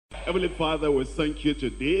Heavenly Father, we thank you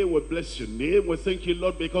today. We bless your name. We thank you,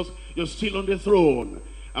 Lord, because you're still on the throne.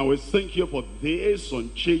 And we thank you for this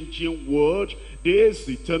unchanging word, this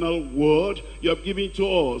eternal word you have given to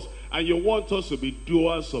us. And you want us to be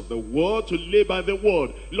doers of the word, to live by the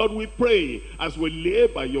word. Lord, we pray as we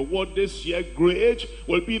live by your word this year, great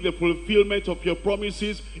will be the fulfillment of your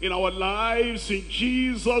promises in our lives in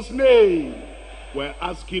Jesus' name. We're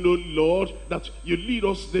asking, oh Lord, that you lead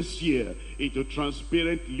us this year into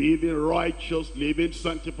transparent living, righteous living,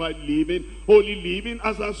 sanctified living, holy living.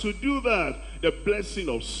 As we do that, the blessing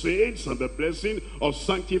of saints and the blessing of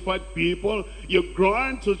sanctified people, you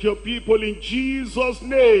grant to your people in Jesus'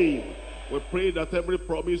 name. We pray that every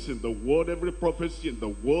promise in the word, every prophecy in the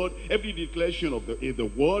word, every declaration in the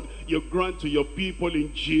word, you grant to your people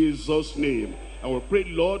in Jesus' name. And we pray,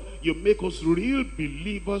 Lord, you make us real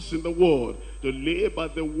believers in the word, to live by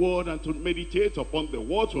the word and to meditate upon the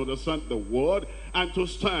word, to understand the word, and to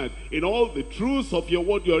stand in all the truths of your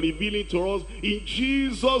word you are revealing to us in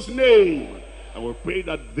Jesus' name. And we pray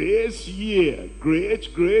that this year, great,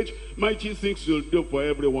 mighty things you'll do for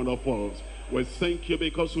every one of us. We thank you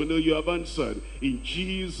because we know you have answered. In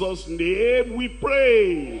Jesus' name we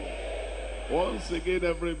pray. Once again,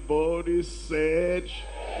 everybody said,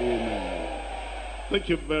 amen. Thank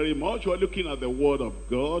you very much. We're looking at the word of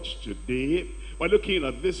God today. We're looking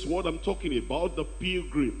at this word. I'm talking about the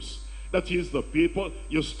pilgrims. That is the people.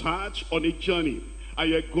 You start on a journey. And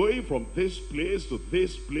you're going from this place to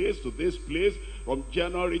this place to this place, from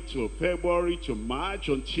January to February to March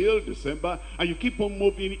until December, and you keep on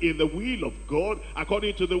moving in the will of God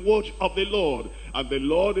according to the word of the Lord. And the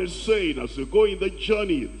Lord is saying, as you go in the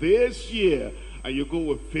journey this year, and you go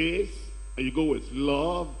with faith, and you go with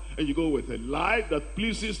love, and you go with a life that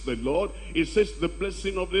pleases the Lord, it says the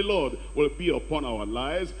blessing of the Lord will be upon our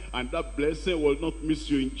lives, and that blessing will not miss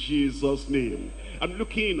you in Jesus' name. I'm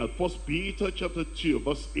looking at 1 Peter chapter 2,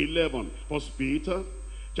 verse 11. 1 Peter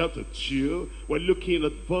chapter 2, we're looking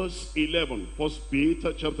at verse 11. 1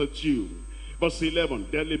 Peter chapter 2, verse 11.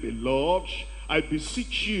 Dearly beloved, I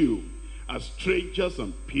beseech you, as strangers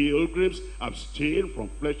and pilgrims, abstain from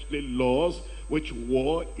fleshly laws which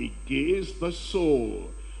war against the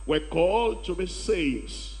soul. We're called to be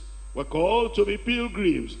saints. We're called to be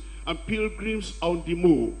pilgrims. And pilgrims are on the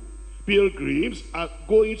move. Pilgrims are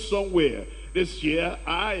going somewhere. This year,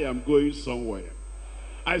 I am going somewhere.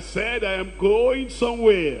 I said I am going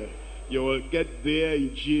somewhere. You will get there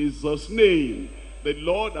in Jesus' name. The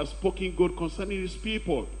Lord has spoken good concerning his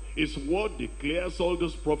people. His word declares all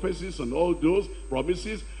those prophecies and all those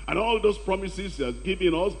promises, and all those promises he has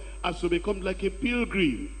given us as to become like a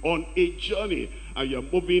pilgrim on a journey. And you're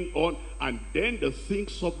moving on, and then the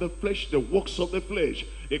things of the flesh, the works of the flesh,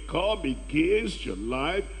 they come against your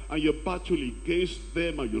life, and you battle against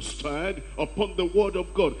them, and you stand upon the word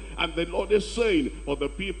of God. And the Lord is saying, for the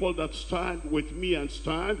people that stand with me and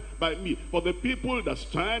stand by me, for the people that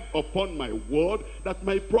stand upon my word, that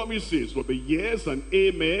my promises will be yes and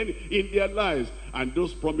amen in their lives, and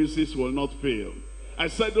those promises will not fail. I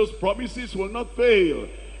said those promises will not fail.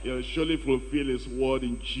 He'll surely fulfill his word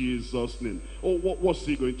in Jesus' name. Oh, what's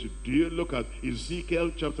he going to do? Look at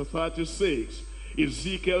Ezekiel chapter 36.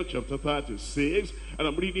 Ezekiel chapter 36, and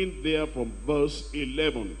I'm reading there from verse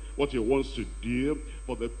 11. What he wants to do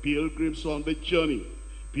for the pilgrims on the journey.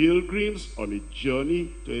 Pilgrims on a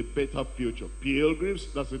journey to a better future. Pilgrims,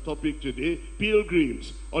 that's the topic today.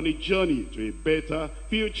 Pilgrims on a journey to a better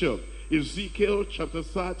future. Ezekiel chapter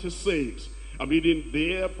 36. I'm reading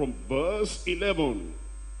there from verse 11.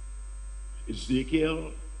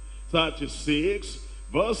 Ezekiel 36,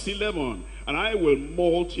 verse 11. And I will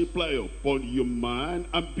multiply upon you man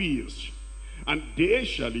and beast, and they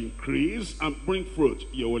shall increase and bring fruit.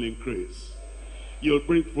 You will increase. You'll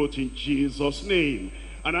bring fruit in Jesus' name.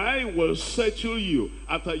 And I will settle you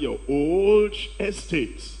after your old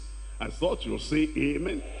estates. I thought you'll say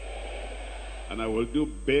amen. And I will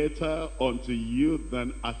do better unto you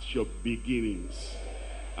than at your beginnings.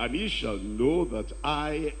 And ye shall know that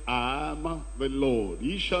I am the Lord.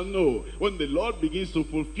 Ye shall know when the Lord begins to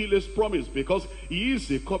fulfill his promise, because he is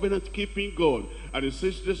a covenant-keeping God. And he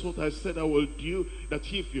says, this is what I said I will do,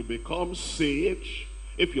 that if you become saved,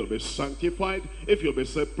 if you'll be sanctified, if you'll be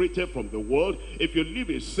separated from the world, if you live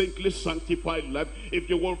a saintly, sanctified life, if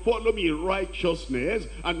you will follow me in righteousness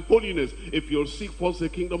and holiness, if you'll seek first the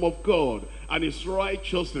kingdom of God and his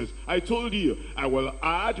righteousness, I told you, I will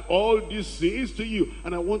add all these things to you.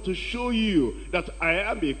 And I want to show you that I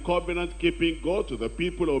am a covenant-keeping God to the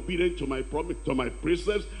people obedient to my promise, to my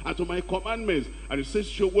precepts, and to my commandments. And it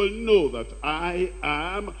says, you will know that I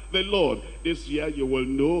am the Lord. This year you will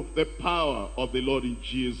know the power of the Lord in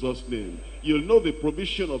Jesus' name. You'll know the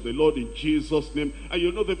provision of the Lord in Jesus' name. And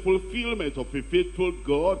you'll know the fulfillment of a faithful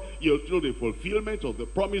God. You'll know the fulfillment of the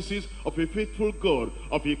promises of a faithful God,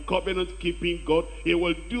 of a covenant-keeping God. He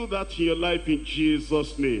will do that in your life in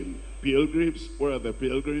Jesus' name. Pilgrims, where are the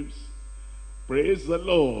pilgrims? Praise the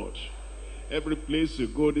Lord. Every place you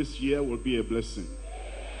go this year will be a blessing.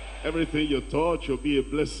 Everything you touch will be a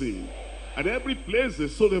blessing. And every place the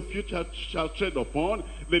soul of future shall tread upon,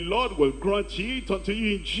 the Lord will grant it unto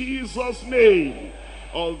you in Jesus' name.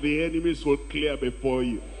 All the enemies will clear before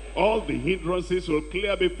you. All the hindrances will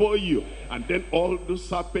clear before you. And then all those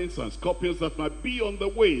serpents and scorpions that might be on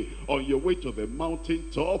your way to the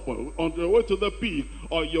mountaintop, or on your way to the peak,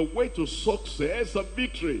 on your way to success and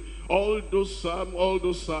victory. All those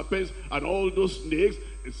serpents and all those snakes,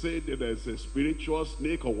 say that there's a spiritual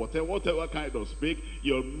snake or whatever kind of snake,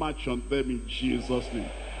 you'll march on them in Jesus' name.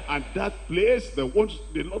 And that place the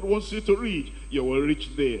Lord wants you to reach, you will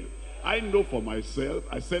reach there. I know for myself,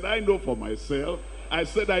 I said I know for myself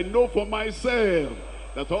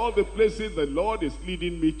that all the places the Lord is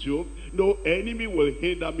leading me to, no enemy will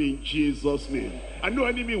hinder me in Jesus' name. And no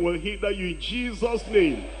enemy will hinder you in Jesus'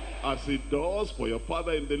 name. As He does for your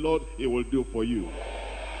father in the Lord, He will do for you.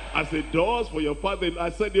 As He does for your father, I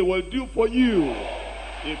said He will do for you.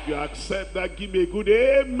 If you accept that, give me a good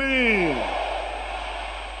amen.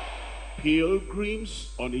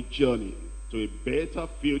 Pilgrims on a journey to a better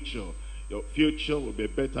future. Your future will be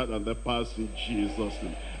better than the past in Jesus'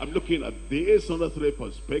 name. I'm looking at this under three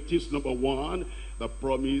perspectives. Number one, the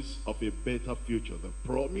promise of a better future. The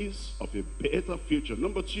promise of a better future.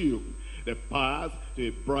 Number two, the path to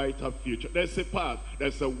a brighter future. There's a path,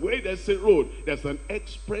 there's a way, there's a road, there's an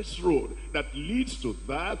express road that leads to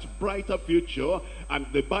that brighter future. And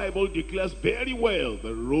the Bible declares very well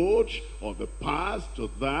the road or the path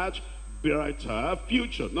to that brighter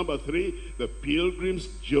future. Number three, the pilgrim's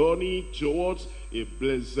journey towards a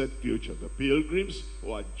blessed future. The pilgrims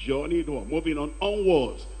who are journeying, who are moving on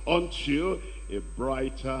onwards unto a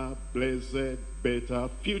brighter, blessed, better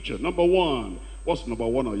future. Number one. What's number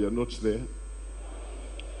one on your notes there?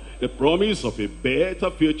 The promise of a better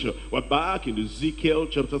future. We're back in Ezekiel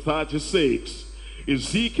chapter 36.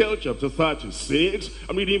 Ezekiel chapter 36,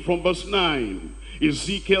 I'm reading from verse 9.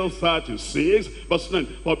 Ezekiel 36, verse 9.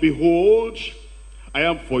 For behold, I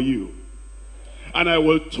am for you, and I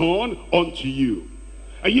will turn unto you,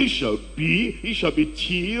 and ye shall be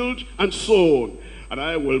tilled and sown, and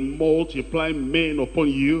I will multiply men upon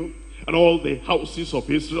you, and all the houses of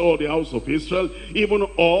Israel, all the house of Israel, even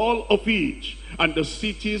all of it, and the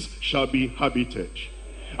cities shall be habited,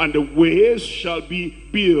 and the ways shall be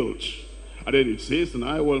built. And then it says, and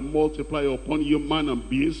I will multiply upon you man and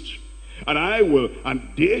beast, and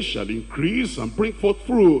they shall increase and bring forth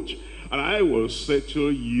fruit, and I will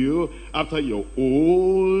settle you after your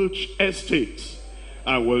old estates.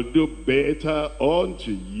 I will do better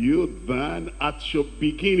unto you than at your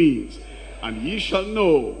beginnings. And ye shall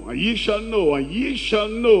know, and ye shall know, and ye shall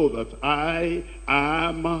know that I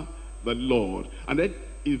am the Lord. And then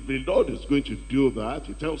if the Lord is going to do that,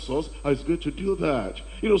 He tells us how He's going to do that.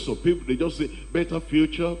 You know, some people, they just say, better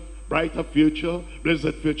future, brighter future,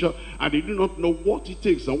 blessed future, and they do not know what it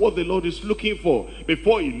takes and what the Lord is looking for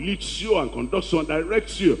before He leads you and conducts you and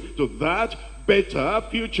directs you to that better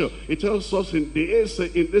future. It tells us in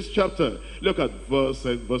this chapter. Look at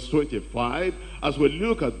verse 25. As we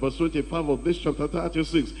look at verse 25 of this chapter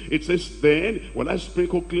 36, it says, then will I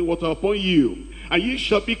sprinkle clean water upon you, and ye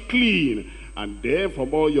shall be clean, and then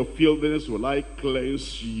from all your filthiness will I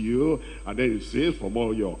cleanse you. And then it says, from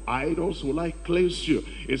all your idols will I cleanse you.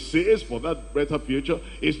 It says, for that better future,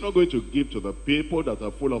 it's not going to give to the people that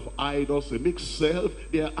are full of idols. They make self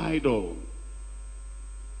their idol,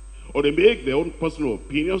 or they make their own personal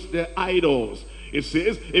opinions their idols. It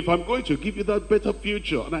says, if I'm going to give you that better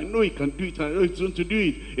future, and I know He can do it, and I know He's going to do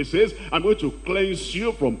it. It says, I'm going to cleanse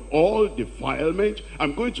you from all defilement.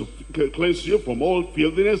 I'm going to cleanse you from all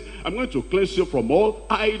filthiness. I'm going to cleanse you from all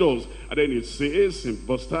idols. And then it says in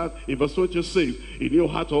verse 26, a new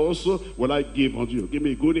heart also will I give unto you. Give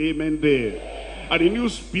me a good amen there. And a new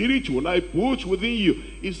spirit will I put within you.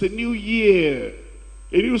 It's a new year,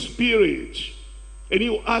 a new spirit, a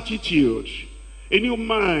new attitude, a new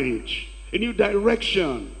mind, a new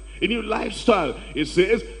direction, a new lifestyle. It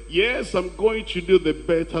says, yes, I'm going to do the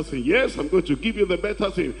better thing. Yes, I'm going to give you the better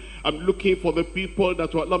thing. I'm looking for the people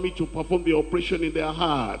that will allow me to perform the operation in their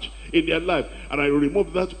heart, in their life. And I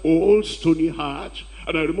remove that old stony heart.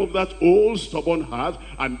 And I remove that old stubborn heart,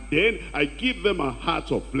 and then I give them a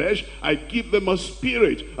heart of flesh. I give them a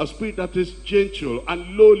spirit that is gentle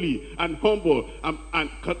and lowly and humble and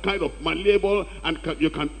kind of malleable, and you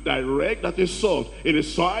can direct, that is soft in the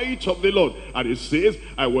sight of the Lord. And it says,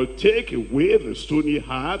 I will take away the stony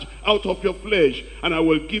heart out of your flesh, and I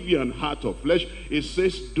will give you an heart of flesh. It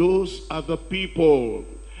says, those are the people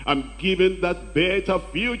I'm giving that better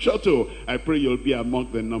future to. I pray you'll be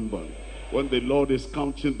among the number. When the Lord is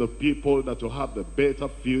counting the people that will have the better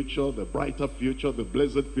future, the brighter future, the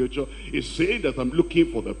blessed future, He's saying that I'm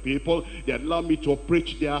looking for the people. They allow me to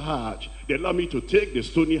preach their heart. They allow me to take the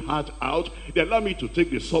stony heart out. They allow me to take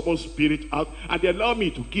the stubborn spirit out. And they allow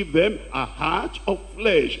me to give them a heart of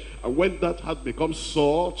flesh. And when that heart becomes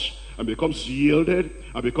salt and becomes yielded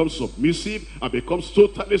and becomes submissive and becomes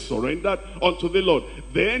totally surrendered unto the Lord,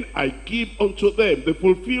 then I give unto them the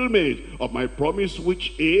fulfillment of my promise,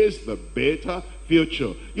 which is the better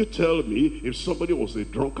future. You tell me, if somebody was a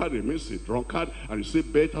drunkard, remains a drunkard, and you say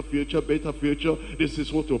better future, this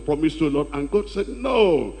is what you promised to the Lord. And God said,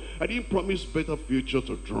 no, I didn't promise better future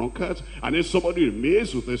to drunkards. And then somebody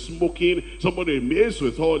remains with the smoking, somebody remains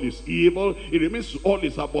with all his evil, he remains with all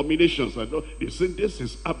his abominations. And they say, this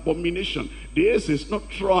is abomination, this is not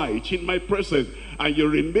right in my presence. And you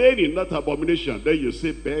remain in that abomination. Then you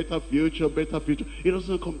say better future. It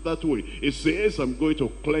doesn't come that way. It says, I'm going to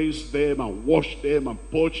cleanse them and wash them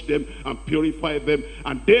and purge them and purify them,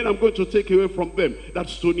 and then I'm going to take away from them that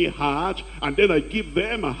stony heart, and then I give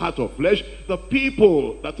them a heart of flesh. The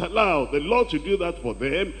people that allow the Lord to do that for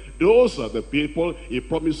them, those are the people He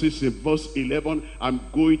promises in verse 11, I'm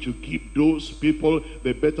going to give those people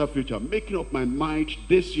the better future. I'm making up my mind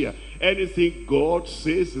this year, anything God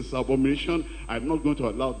says is abomination, I'm not going to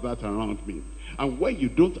allow that around me. And when you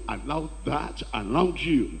don't allow that around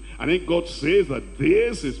you, and then God says that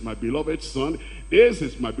this is my beloved son, this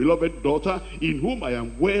is my beloved daughter, in whom I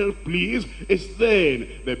am well pleased, it's then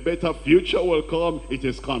the better future will come. It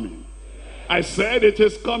is coming. I said it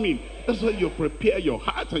is coming. That's why you prepare your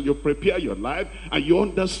heart and you prepare your life, and you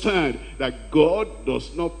understand that God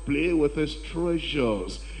does not play with His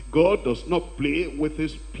treasures. God does not play with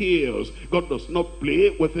His peers. God does not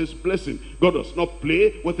play with His blessing. God does not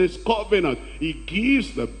play with His covenant. He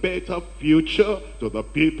gives the better future to the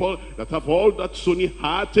people that have all that stony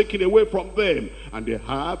heart taken away from them, and they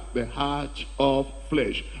have the heart of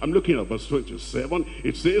flesh. I'm looking at verse 27.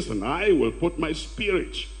 It says, and I will put my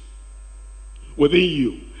spirit within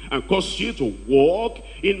you, and cause you to walk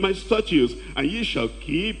in my statutes, and ye shall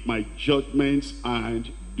keep my judgments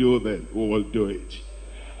and do them. We will do it.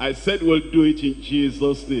 I said we'll do it in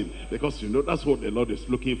Jesus' name. Because you know, that's what the Lord is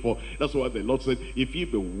looking for. That's why the Lord said, if ye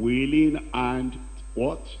be willing and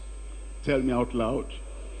what? Tell me out loud.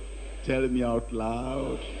 Tell me out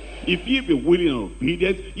loud. If ye be willing and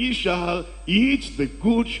obedient, ye shall eat the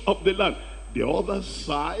good of the land. The other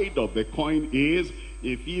side of the coin is,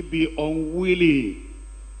 if ye be unwilling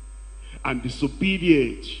and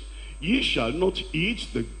disobedient, ye shall not eat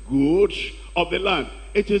the good of the land.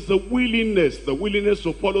 It is the willingness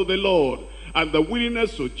to follow the Lord, and the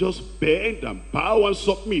willingness to just bend and bow and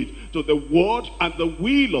submit to the word and the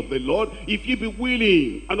will of the Lord. If ye be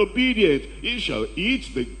willing and obedient, ye shall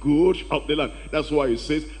eat the good of the land. That's why He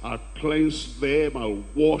says, I'll cleanse them, I'll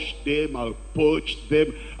wash them, I'll purge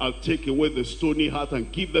them, I'll take away the stony heart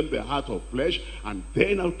and give them the heart of flesh, and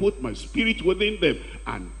then I'll put my spirit within them.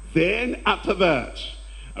 And then after that,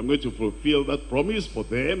 I'm going to fulfill that promise for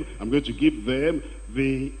them. I'm going to give them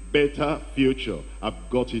the better future. I've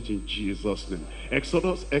got it in Jesus' name.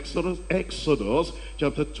 Exodus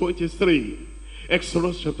chapter 23.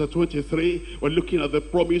 Exodus chapter 23, we're looking at the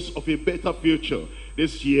promise of a better future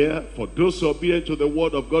this year for those who are obedient to the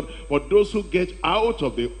word of God, for those who get out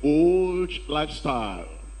of the old lifestyle,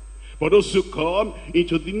 for those who come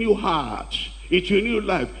into the new heart, into a new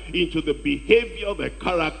life, into the behavior, the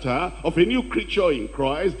character of a new creature in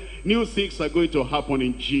Christ. New things are going to happen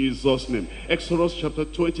in Jesus' name. Exodus chapter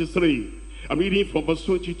 23. I'm reading from verse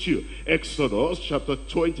 22. Exodus chapter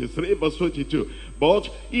 23, verse 22. But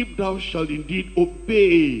if thou shalt indeed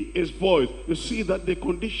obey His voice, you see that the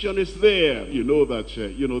condition is there. You know that,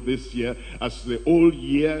 this year, as the old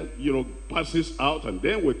year, passes out, and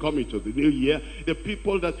then we come into the new year, the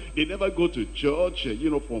people that, they never go to church,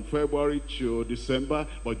 from February to December,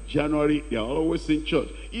 but January, they are always in church.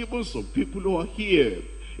 Even some people who are here,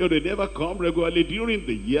 they never come regularly during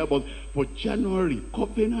the year, but for January,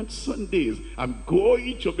 Covenant Sundays, I'm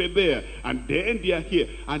going to be there. And then they are here,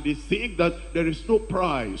 and they think that there is no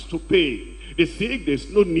price to pay. They think there's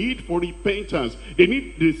no need for repentance. They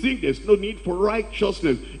think there's no need for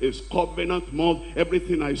righteousness. It's covenant month.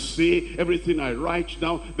 Everything I say, everything I write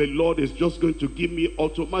down, the Lord is just going to give me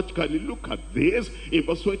automatically. Look at this in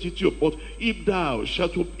verse 22. But if thou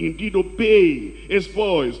shalt indeed obey his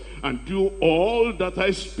voice and do all that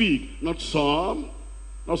I speak, not some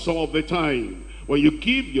of the time. When you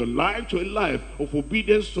give your life to a life of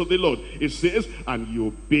obedience to the Lord, it says, and you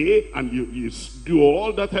obey and you do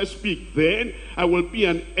all that I speak, then I will be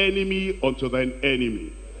an enemy unto thine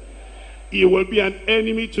enemy. He will be an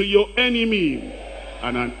enemy to your enemy,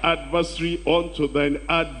 and an adversary unto thine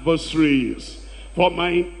adversaries. For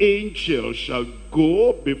mine angel shall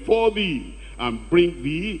go before thee, and bring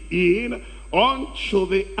thee in unto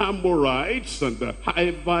the Amorites, and the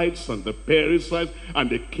Hivites, and the Perizzites, and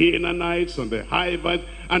the Canaanites, and the Hivites,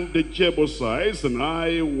 and the Jebusites, and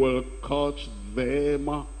I will cut them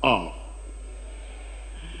off.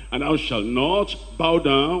 And thou shalt not bow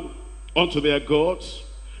down unto their gods,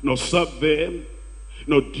 nor serve them,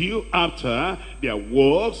 nor do after their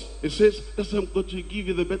works. It says, that's I'm going to give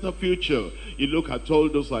you the better future. You look at all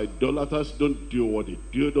those idolaters, don't do what they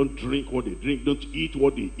do, don't drink what they drink, don't eat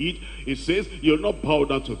what they eat. It says, you'll not bow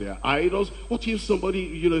down to their idols. What if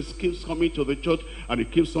somebody, keeps coming to the church and he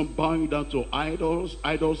keeps on bowing down to idols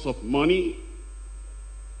of money,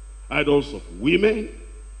 idols of women,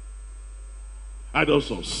 idols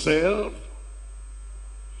of self,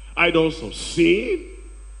 idols of sin?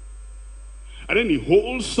 And then he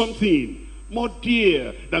holds something more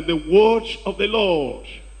dear than the word of the Lord.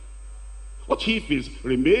 What if he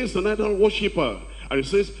remains an idol worshiper? And he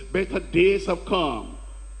says, better days have come.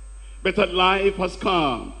 Better life has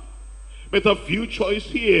come. Better future is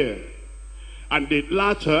here. And the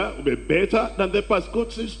latter will be better than the past.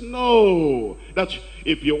 God says, no. That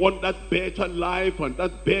if you want that better life and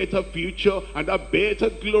that better future and that better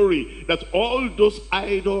glory, that all those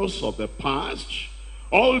idols of the past,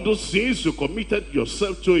 all those sins you committed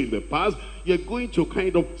yourself to in the past, you're going to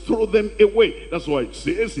kind of throw them away. That's why it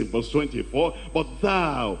says in verse 24, but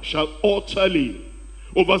thou shalt utterly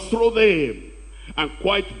overthrow them and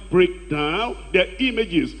quite break down their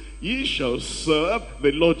images. Ye shall serve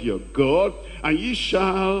the Lord your God, and ye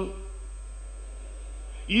shall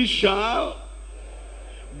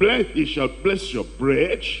bless your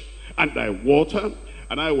bread and thy water,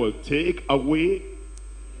 and I will take away,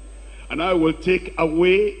 and I will take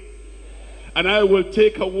away, and I will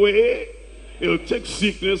take away. It will take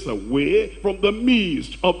sickness away from the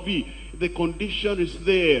midst of thee. The condition is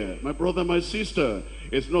there, my brother, my sister.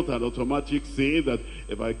 It's not an automatic thing that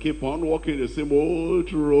if I keep on walking the same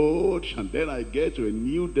old road and then I get to a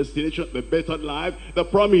new destination, the better life, the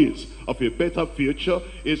promise of a better future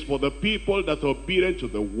is for the people that are obedient to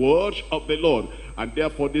the word of the Lord. And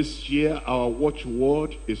therefore this year our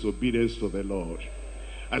watchword is obedience to the Lord.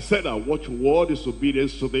 I said our watchword is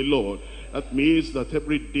obedience to the Lord. That means that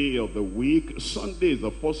every day of the week, Sunday is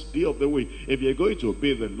the first day of the week. If you're going to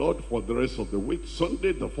obey the Lord for the rest of the week,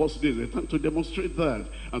 Sunday, the first day, is the time to demonstrate that.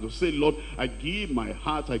 And to say, Lord, I give my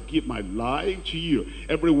heart, I give my life to you.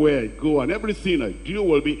 Everywhere I go and everything I do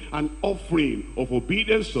will be an offering of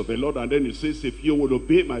obedience to the Lord. And then he says, if you will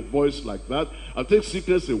obey my voice like that, I'll take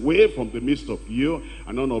sickness away from the midst of you,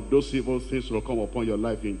 and none of those evil things will come upon your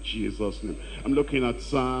life in Jesus' name. I'm looking at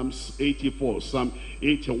Psalms 84, Psalm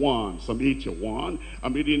 81, Psalm 81.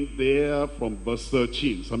 I'm reading there from verse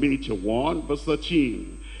 13. Psalm 81, verse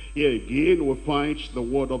 13. Here again we find the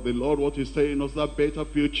word of the Lord. What he's telling us, that better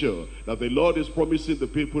future that the Lord is promising the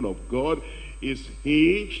people of God is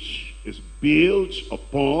hinged, is built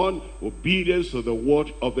upon obedience to the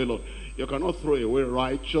word of the Lord. You cannot throw away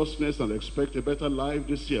righteousness and expect a better life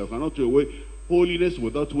this year. You cannot throw away holiness,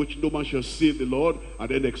 without which no man shall see the Lord, and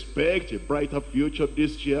then expect a brighter future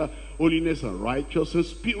this year. Holiness and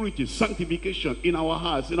righteousness, purity, sanctification in our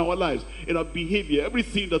hearts, in our lives, in our behavior,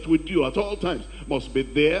 everything that we do at all times must be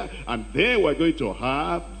there, and then we're going to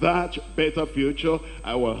have that better future.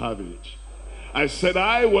 I will have it. I said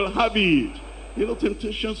I will have it. You know,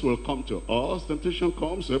 temptations will come to us. Temptation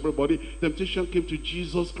comes to everybody. Temptation came to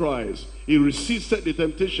Jesus Christ. He resisted the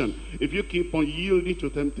temptation. If you keep on yielding to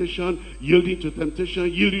temptation, yielding to temptation,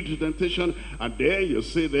 yielding to temptation, and then you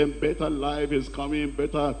say then better life is coming,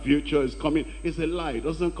 better future is coming, it's a lie. It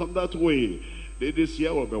doesn't come that way. This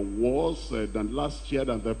year will be worse than last year,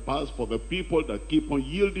 than the past, for the people that keep on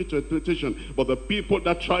yielding to temptation. But the people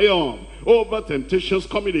that triumph over temptations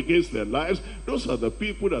coming against their lives, those are the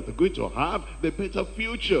people that are going to have the better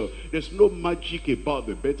future. There's no magic about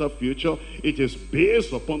the better future. It is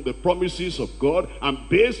based upon the promises of God and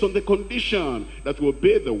based on the condition that we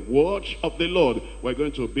obey the word of the Lord. We're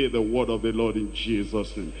going to obey the word of the Lord in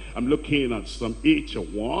Jesus' name. I'm looking at Psalm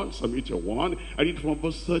 81. Psalm 81. I read from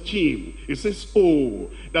verse 13. It says, "Oh,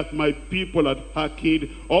 that my people had hearkened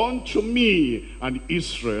unto me, and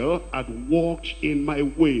Israel had walked in my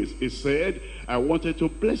ways." He said, I wanted to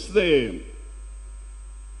bless them.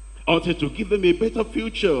 I wanted to give them a better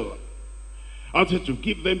future. I wanted to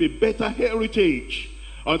give them a better heritage.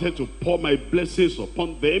 I wanted to pour my blessings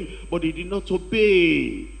upon them, but they did not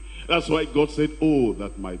obey. That's why God said, "Oh,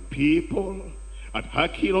 that my people had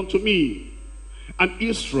hearkened unto me, and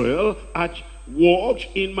Israel had walked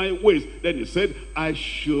in my ways." Then he said, "I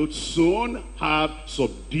should soon have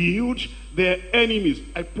subdued their enemies."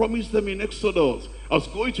 I promised them in Exodus I was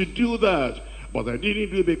going to do that, but I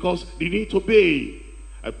didn't do it because they didn't obey.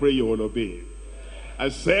 I pray you will obey. I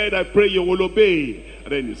said, I pray you will obey.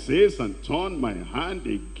 And then he says, "And turn my hand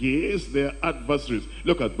against their adversaries."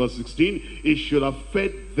 Look at verse 16. "It should have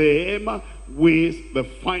fed them with the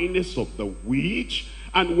finest of the wheat,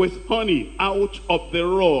 and with honey out of the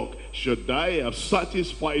rock should I have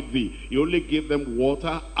satisfied thee." He only gave them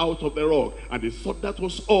water out of the rock, and they thought that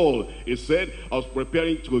was all. He said, I was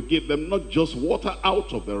preparing to give them not just water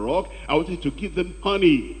out of the rock, I wanted to give them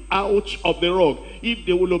honey out of the rock. If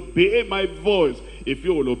they will obey my voice, if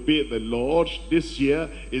you will obey the Lord, this year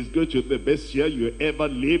is going to be the best year you ever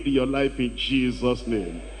lived in your life in Jesus'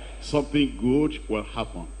 name. Something good will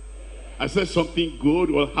happen. I said something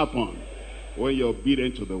good will happen when you're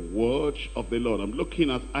obedient to the word of the Lord. I'm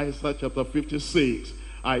looking at Isaiah chapter 56.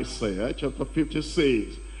 Isaiah chapter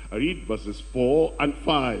 56. I read verses 4 and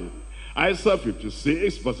 5. Isaiah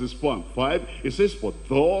 56 verses 4 and 5. It says, "For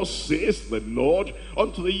thus says the Lord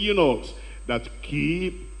unto the eunuchs that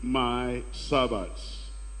keep my Sabbaths."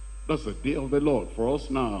 That's the day of the Lord for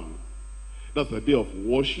us now. That's the day of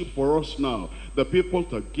worship for us now. The people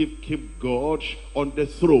that keep God on the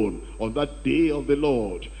throne on that day of the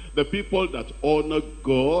Lord. The people that honor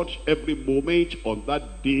God every moment on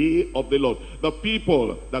that day of the Lord. The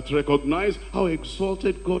people that recognize how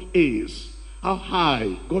exalted God is, how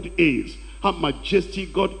high God is, how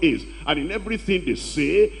majestic God is. And in everything they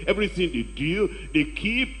say, everything they do, they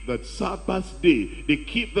keep the Sabbath day. They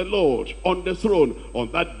keep the Lord on the throne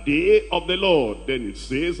on that day of the Lord. Then it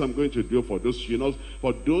says, I'm going to do for those eunuchs,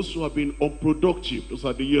 for those who have been unproductive, those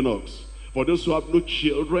are the eunuchs. For those who have no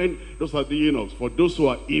children, those are the eunuchs. For those who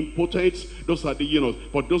are impotent, those are the eunuchs.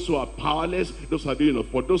 For those who are powerless, those are the eunuchs.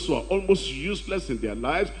 For those who are almost useless in their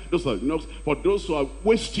lives, those are the eunuchs. For those who are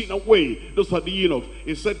wasting away, those are the eunuchs.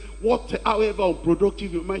 He said, however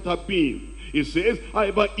unproductive you might have been, he says,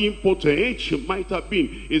 however impotent you might have been,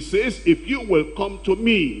 he says, if you will come to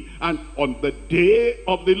me, and on the day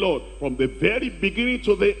of the Lord, from the very beginning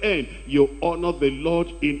to the end, you honor the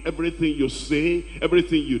Lord in everything you say,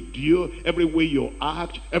 everything you do, every way you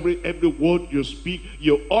act, every word you speak,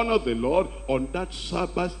 you honor the Lord on that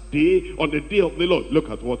Sabbath day, on the day of the Lord. Look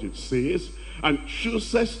at what it says. "And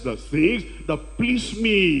chooses the things that please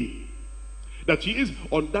me." That is,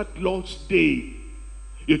 on that Lord's day,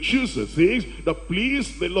 you choose the things that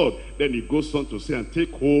please the Lord. Then he goes on to say, "And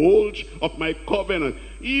take hold of my covenant.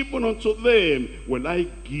 Even unto them will I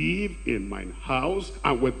give in mine house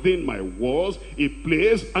and within my walls a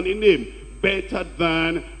place and a name better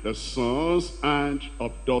than the sons and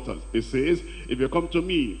of daughters." It says, if you come to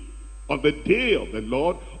me on the day of the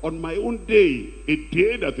Lord, on my own day, a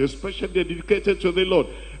day that is specially dedicated to the Lord,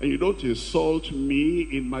 and you don't insult me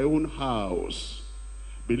in my own house,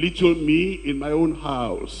 belittle me in my own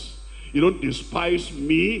house, you don't despise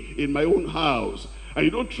me in my own house, and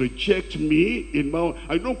you don't reject me in my own,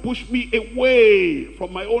 and you don't push me away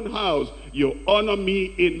from my own house, you honor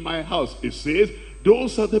me in my house. It says,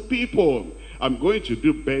 those are the people I'm going to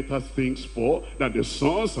do better things for than the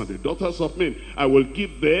sons and the daughters of men. I will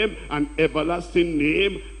give them an everlasting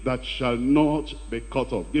name that shall not be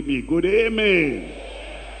cut off. Give me a good amen.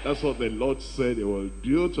 That's what the Lord said he will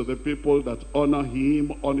do to the people that honor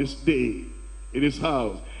him on his day, in his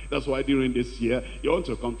house. That's why during this year, you want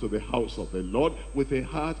to come to the house of the Lord with a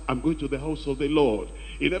heart, I'm going to the house of the Lord.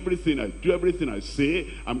 In everything I do, everything I say,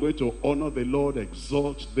 I'm going to honor the Lord,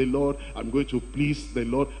 exalt the Lord. I'm going to please the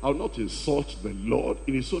Lord. I'll not insult the Lord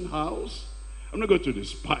in his own house. I'm not going to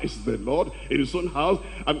despise the Lord in his own house.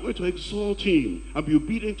 I'm going to exalt him and be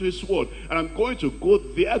obedient to his word. And I'm going to go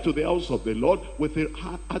there to the house of the Lord with an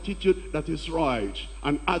attitude that is right,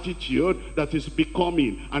 an attitude that is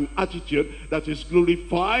becoming, an attitude that is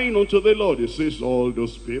glorifying unto the Lord. It says all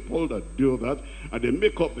those people that do that, and they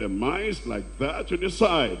make up their minds like that to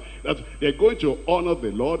decide that they're going to honor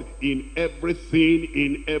the Lord in everything,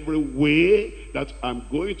 in every way, that I'm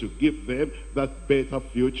going to give them that better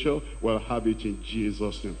future. We'll have it in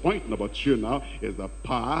Jesus' name. Point number 2 now is the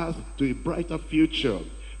path to a brighter future.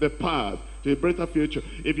 The path to a brighter future.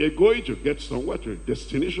 If you're going to get somewhere, to a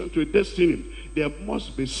destination, to a destiny, there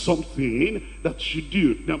must be something that you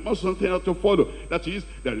do. There must be something that to follow. That is,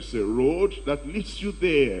 there is a road that leads you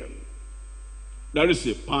there. There is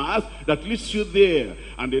a path that leads you there.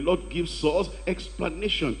 And the Lord gives us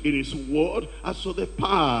explanation in his word as to the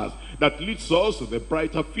path that leads us to the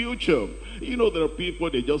brighter future. You know, there are people,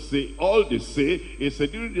 they just say, all they say is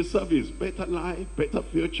during the service, better life, better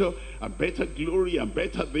future, and better glory, and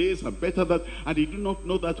better this, and better that. And they do not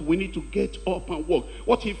know that we need to get up and walk.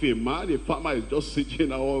 What if a farmer is just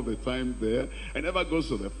sitting all the time there, and never goes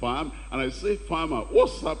to the farm, and I say, farmer,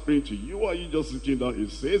 what's happening to you? Why are you just sitting down? He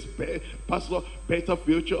says, Pastor, better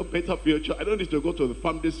future, better future. I don't need to go to the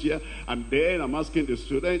farm this year. And then I'm asking the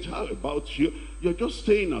student, how about you? You're just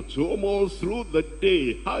staying at home all through the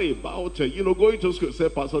day. How about, going to school? Say,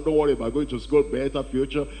 Pastor, don't worry about going to school. Better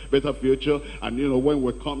future, better future. And, when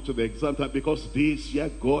we come to the exam time, because this year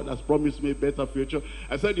God has promised me better future.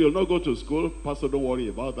 I said, you'll not go to school. Pastor, don't worry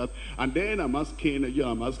about that. And then I'm asking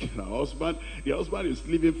her husband. The husband is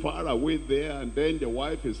living far away there. And then the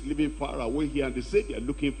wife is living far away here. And they say they're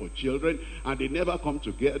looking for children. And they never come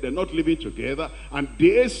together. They're not living together. And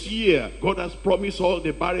this year, God has promised all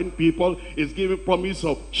the barren people is giving promise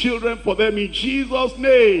of children for them in Jesus'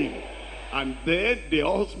 name. And then the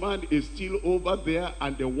husband is still over there,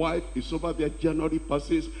 and the wife is over there. January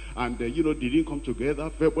passes, and they didn't come together.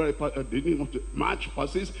 February didn't come to March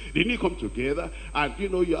passes, they didn't come together. And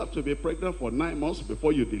you have to be pregnant for 9 months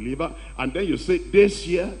before you deliver. And then you say, this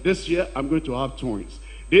year I'm going to have twins.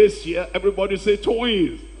 This year, everybody say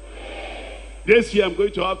twins. This year I'm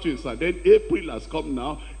going to have twins. And then April has come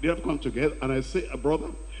now, they have come together. And I say, brother,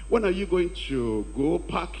 when are you going to go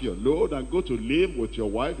pack your load and go to live with your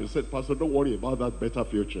wife? He said, Pastor, don't worry about that better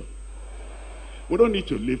future. We don't need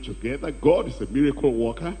to live together. God is a miracle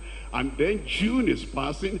worker. And then June is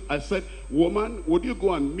passing. I said, woman, would you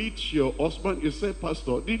go and meet your husband? He said,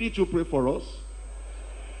 Pastor, didn't you pray for us?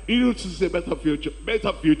 Didn't you say better future?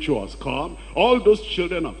 Better future has come. All those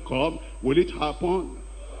children have come. Will it happen?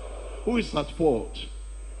 Who is at fault?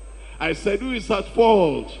 I said, who is at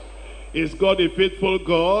fault? Is God a faithful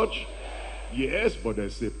God? Yes, but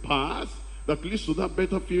there's a path that leads to that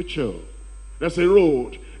better future. There's a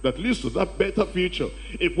road that leads to that better future.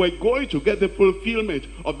 If we're going to get the fulfillment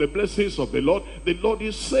of the blessings of the Lord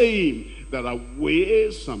is saying there are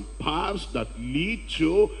ways and paths that lead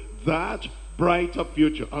to that brighter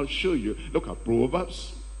future. I'll show you. Look at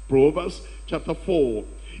Proverbs chapter 4.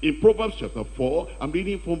 In Proverbs chapter 4, I'm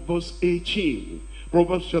reading from verse 18.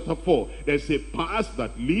 Proverbs chapter 4, there's a path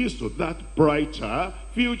that leads to that brighter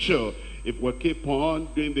future. If we keep on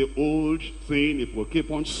doing the old thing, if we keep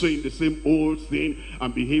on saying the same old thing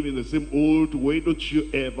and behaving the same old way, don't you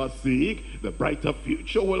ever think the brighter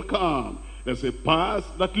future will come? There's a path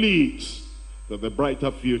that leads to the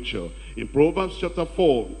brighter future. In Proverbs chapter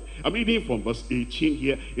 4, I'm reading from verse 18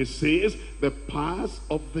 here. It says, the path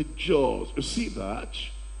of the just. You see that?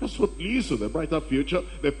 That's what leads to the brighter future.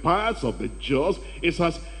 The path of the just is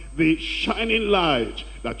as the shining light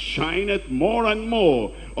that shineth more and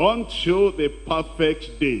more until the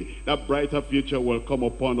perfect day. That brighter future will come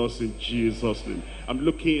upon us in Jesus' name. I'm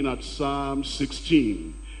looking at Psalm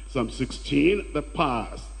 16. Psalm 16, the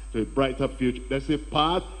path to a brighter future. There's a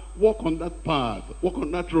path. Walk on that path. Walk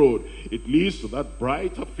on that road. It leads to that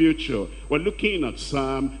brighter future. We're looking at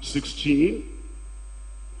Psalm 16.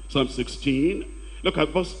 Psalm 16. Look at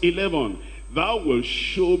verse 11. Thou wilt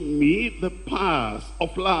show me the path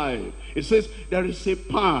of life. It says there is a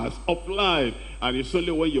path of life. And it's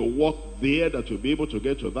only when you walk there that you'll be able to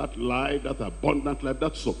get to that life, that abundant life,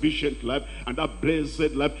 that sufficient life, and that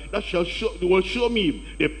blessed life. That will show me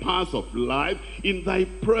the path of life in thy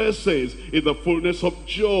presence, in the fullness of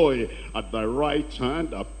joy. At thy right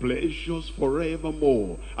hand are pleasures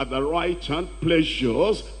forevermore. At the right hand,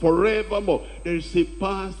 pleasures forevermore. There is a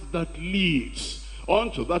path that leads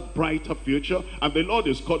unto that brighter future. And the Lord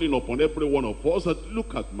is calling upon every one of us that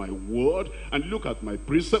look at my word, and look at my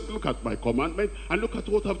precept, look at my commandment, and look at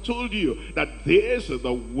what I've told you, that this is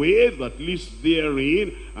the way that leads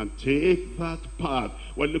therein, and take that path.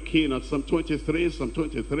 We're looking at Psalm 23,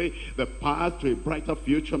 the path to a brighter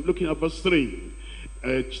future. I'm looking at verse 3.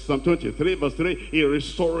 Psalm 23 verse 3, he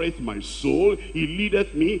restoreth my soul, he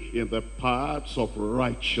leadeth me in the paths of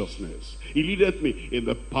righteousness. He leadeth me in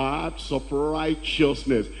the paths of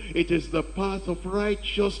righteousness. It is the path of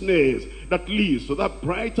righteousness that leads to that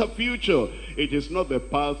brighter future. It is not the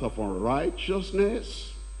path of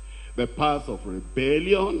unrighteousness, the path of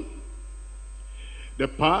rebellion, the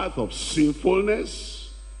path of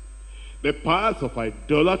sinfulness, the path of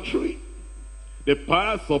idolatry, the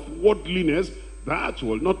path of worldliness. That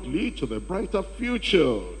will not lead to the brighter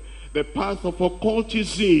future. The path of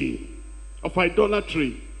occultism, of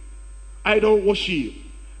idolatry, idol worship,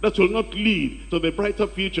 that will not lead to the brighter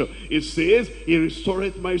future. It says, he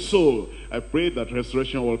restoreth my soul. I pray that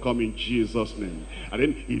restoration will come in Jesus' name. And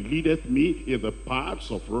then he leadeth me in the paths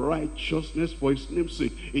of righteousness for his name's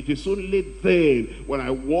sake. It is only then, when I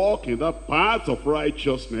walk in that path of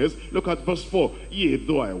righteousness. Look at verse 4. Yea,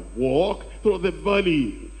 though I walk through the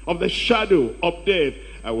valley of the shadow of death,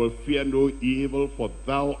 I will fear no evil, for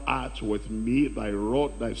thou art with me. Thy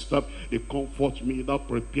rod, thy staff, they comfort me. Thou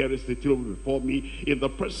preparest the table before me in the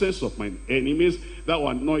presence of mine enemies. Thou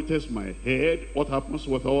anointest my head. What happens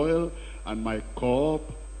with oil? And my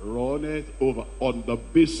cup runneth over. On the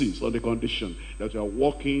basis, on the condition that you are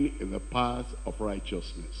walking in the path of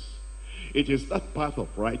righteousness. It is that path of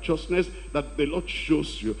righteousness that the Lord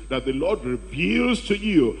shows you, that the Lord reveals to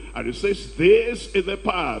you. And he says, this is the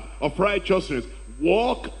path of righteousness.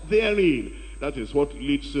 Walk therein. That is what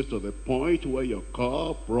leads you to the point where your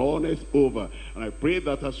cup runneth over. And I pray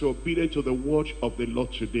that as you're obedient to the word of the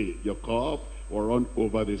Lord today, your cup will run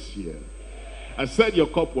over this year. I said your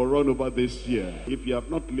cup will run over this year. If you have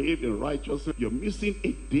not lived in righteousness, you're missing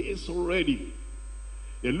 8 days already.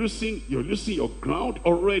 You're losing your ground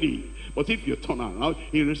already. But if you turn around,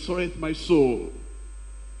 he restoreth my soul.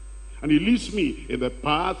 And he leads me in the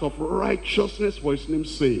path of righteousness for his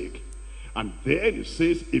name's sake. And then it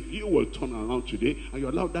says, if you will turn around today and you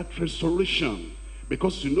allow that restoration,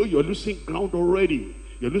 because you know you're losing ground already.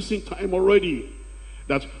 You're losing time already.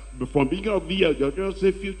 That from beginning of the year, you're just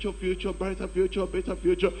saying future, future, brighter future, better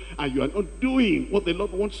future. And you are not doing what the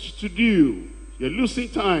Lord wants you to do. You're losing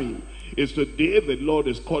time. It's today the Lord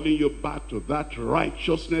is calling you back to that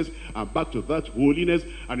righteousness and back to that holiness.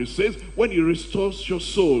 And it says, when he restores your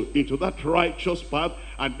soul into that righteous path,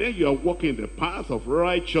 and then you are walking the path of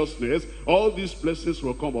righteousness, all these blessings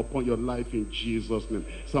will come upon your life in Jesus' name.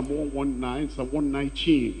 Psalm 119, Psalm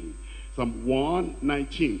 119. Psalm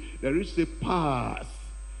 119. There is a path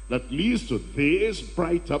that leads to this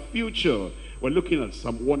brighter future. We're looking at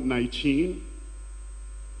Psalm 119.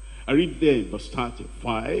 I read there in verse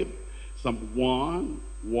 35. Psalm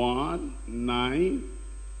 119,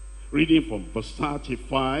 reading from verse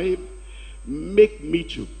 35. Make me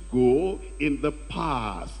to go in the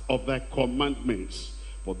path of thy commandments,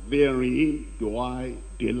 for therein do I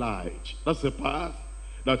delight. That's the path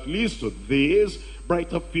that leads to this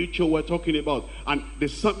brighter future we're talking about. And the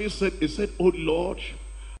psalmist said, he said, oh Lord,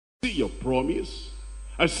 I see your promise,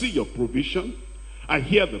 I see your provision, I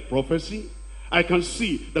hear the prophecy, I can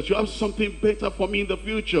see that you have something better for me in the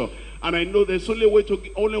future. And I know there's only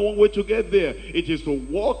one way to get there. It is to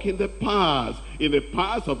walk in the path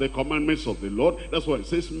of the commandments of the Lord. That's why it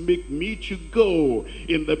says, make me to go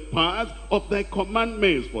in the path of thy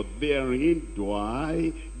commandments, for therein do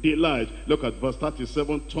I delight. Look at verse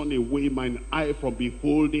 37. Turn away mine eye from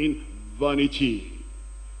beholding vanity.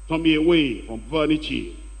 Turn me away from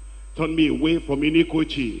vanity. Turn me away from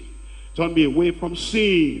iniquity. Turn me away from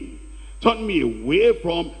sin. Turn me away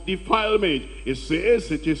from defilement. It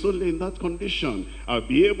says it is only in that condition I'll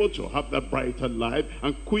be able to have that brighter life.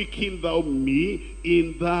 And quicken thou me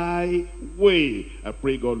in thy way. I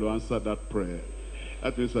pray God will answer that prayer.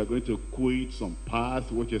 That means you're going to quit some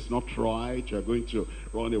path which is not right. You're going to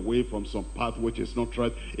run away from some path which is not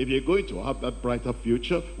right. If you're going to have that brighter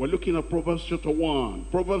future, we're looking at Proverbs chapter 1.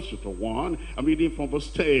 Proverbs chapter 1, I'm reading from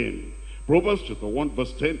verse 10. Proverbs chapter 1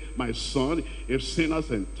 verse 10, my son, if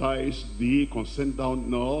sinners entice thee, consent thou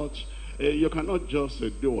not. You cannot just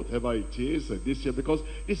do whatever it is this year, because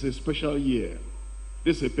this is a special year.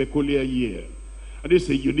 This is a peculiar year. And this is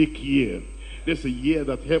a unique year. This is a year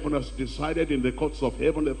that heaven has decided in the courts of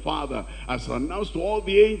heaven. The Father has announced to all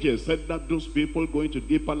the angels, said that those people going to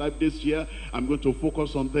deeper life this year, I'm going to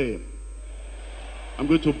focus on them. I'm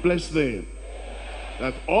going to bless them.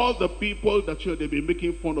 That all the people that they've been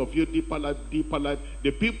making fun of you, deeper life,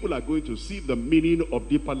 the people are going to see the meaning of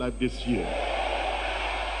deeper life this year.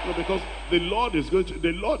 No, because the Lord is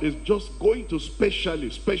just going to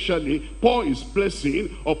specially pour his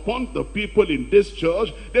blessing upon the people in this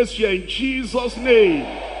church this year in Jesus' name.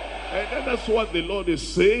 And that's what the Lord is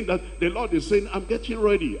saying, that the Lord is saying, I'm getting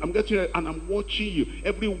ready, and I'm watching you,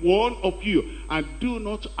 every one of you, and do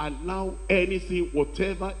not allow anything,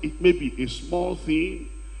 whatever it may be, a small thing,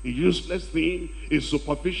 a useless thing, a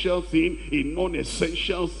superficial thing, a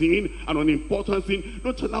non-essential thing, an unimportant thing.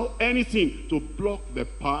 Don't allow anything to block the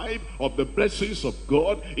pipe of the blessings of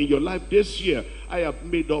God in your life this year. I have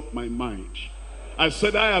made up my mind. I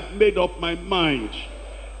said I have made up my mind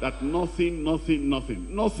that nothing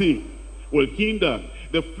will hinder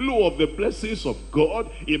the flow of the blessings of God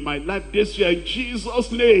in my life this year in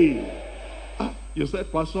Jesus' name. You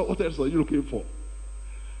said, Pastor, what else are you looking for?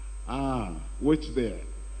 Wait there.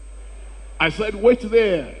 I said, wait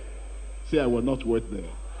there. Say, I will not wait there.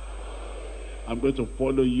 I'm going to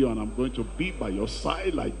follow you, and I'm going to be by your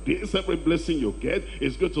side like this. Every blessing you get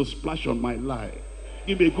is going to splash on my life.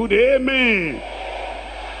 Give me a good amen.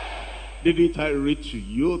 Didn't I read to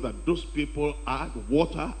you that those people had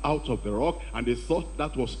water out of the rock, and they thought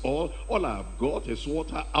that was all? All I have got is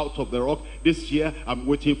water out of the rock. This year, I'm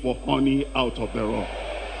waiting for honey out of the rock.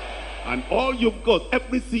 And all you've got,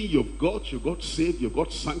 everything you got saved, you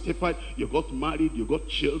got sanctified, you got married, you got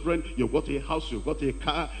children, you've got a house, you've got a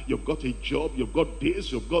car, you've got a job, you've got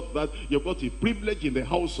this, you've got that, you've got a privilege in the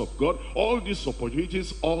house of God. All these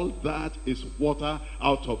opportunities, all that is water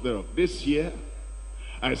out of the rock. This year,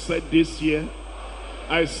 I said this year,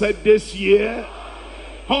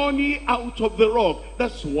 honey out of the rock.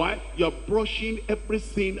 That's why you're brushing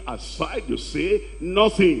everything aside. You say,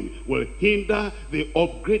 nothing will hinder the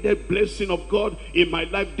upgraded blessing of God in my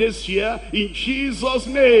life this year in Jesus'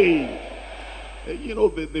 name. You know,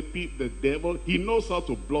 the devil, he knows how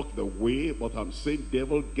to block the way, but I'm saying,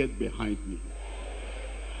 devil, get behind me.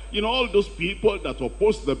 You know, all those people that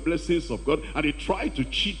oppose the blessings of God, and they try to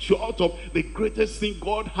cheat you out of the greatest thing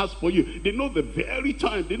God has for you. They know the very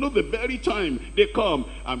time they come.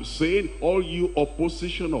 I'm saying, all you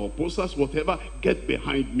opposition or opposers, whatever, get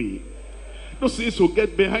behind me. Those things will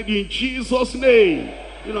get behind you in Jesus' name.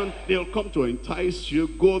 You know, they'll come to entice you.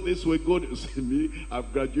 Go this way, go this way. Me,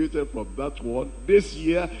 I've graduated from that one. This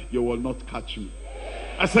year, you will not catch me.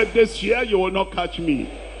 I said, this year, you will not catch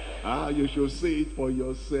me. You should say it for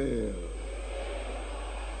yourself.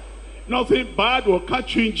 Nothing bad will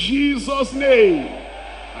catch you in Jesus' name.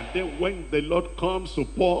 And then when the Lord comes to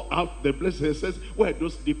pour out the blessing, he says, where are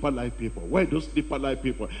those deeper life people? Where are those deeper life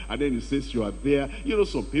people? And then he says, you are there. You know,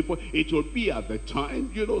 some people, it will be at the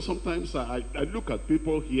time. You know, sometimes I look at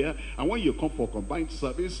people here, and when you come for combined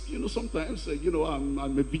service, you know, sometimes, you know, I'm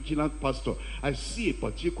a vigilant pastor. I see a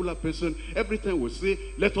particular person, every time we say,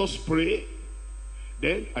 let us pray.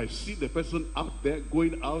 Then I see the person out there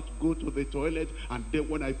going out, go to the toilet, and then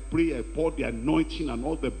when I pray, I pour the anointing and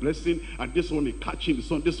all the blessing, and this one is catching the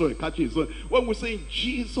sun, this one is catching the sun. When we say in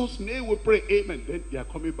Jesus' name we pray, amen, then they are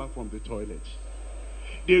coming back from the toilet.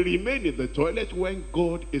 They remain in the toilet when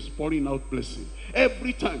God is pouring out blessing.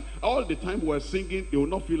 Every time, all the time we're singing, they will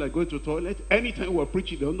not feel like going to the toilet. Anytime we're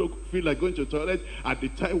preaching, they will not feel like going to the toilet. At the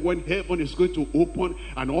time when heaven is going to open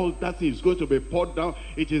and all that thing is going to be poured down,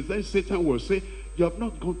 it is then Satan will say, you have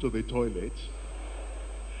not gone to the toilet.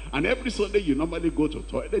 And every Sunday you normally go to the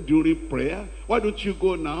toilet during prayer. Why don't you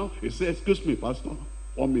go now? He says, excuse me, Pastor,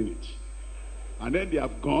 1 minute. And then they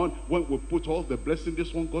have gone. When we put all the blessing,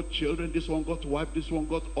 this one got children, this one got wife, this one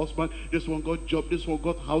got husband, this one got job, this one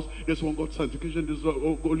got house, this one got sanctification, this one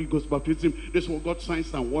got Holy Ghost baptism, this one got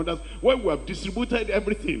signs and wonders. When we have distributed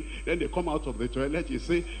everything, then they come out of the toilet, you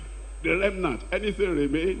say, the remnant, anything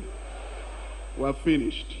remain? We are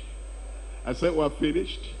finished. I said, we're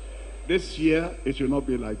finished. This year, it will not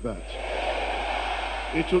be like that.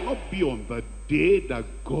 It will not be on the day that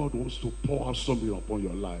God wants to pour out something upon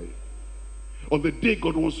your life. On the day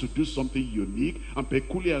God wants to do something unique and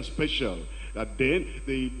peculiar and special. That then,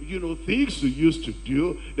 things you used to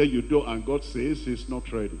do, then you do, and God says, he's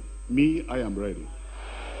not ready. Me, I am ready.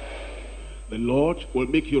 The Lord will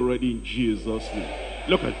make you ready in Jesus' name.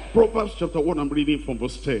 Look at Proverbs chapter 1, I'm reading from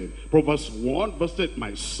verse 10. Proverbs 1, verse 10,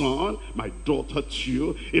 my son, my daughter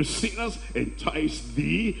too, if sinners entice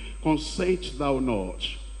thee, consent thou not.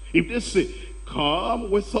 If they say, come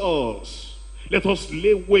with us, let us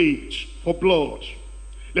lay wait for blood.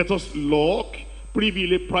 Let us look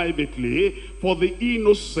privily, privately, for the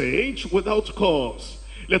innocent without cause.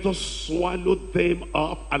 Let us swallow them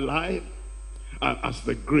up alive as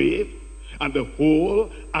the grave, and the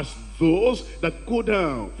whole as those that go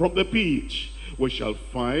down from the pit. We shall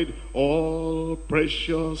find all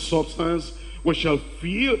precious substance. We shall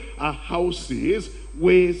fill our houses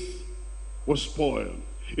with spoil.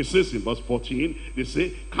 It says in verse 14, they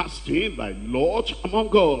say, cast in thy lot among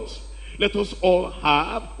us. Let us all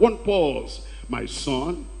have one purse. My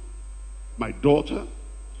son, my daughter,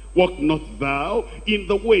 walk not thou in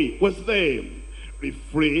the way with them.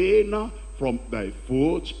 Refrain from thy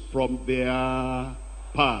foot from their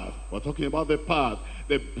path. We're talking about the path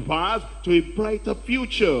to a brighter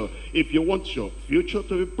future. If you want your future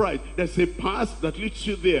to be bright, there's a path that leads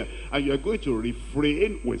you there, and you're going to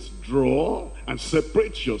refrain, withdraw, and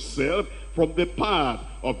separate yourself from the path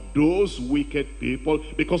of those wicked people,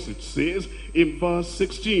 because it says in verse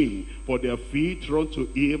 16, for their feet run to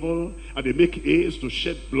evil, and they make haste to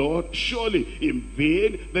shed blood. Surely in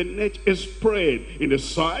vain the net is spread in the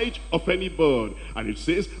sight of any bird. And it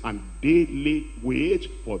says, and they lay wait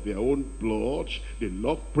for their own blood, they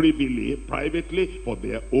look privately for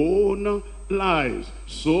their own lives.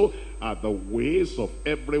 So are the ways of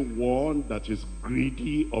everyone that is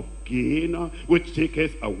greedy of gain, which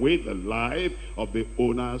taketh away the life of the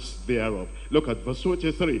owners thereof. Look at verse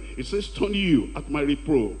 23. It says, turn you at my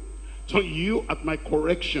reproof, turn you at my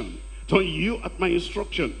correction, turn you at my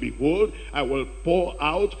instruction. Behold, I will pour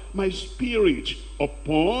out my spirit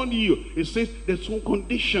upon you. It says there's one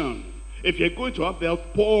condition. If you're going to have the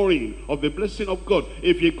outpouring of the blessing of God,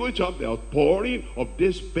 if you're going to have the outpouring of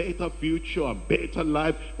this better future and better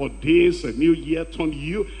life for this new year, turn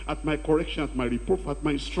you at my correction, at my reproof, at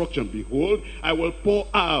my instruction. Behold, I will pour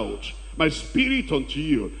out my spirit unto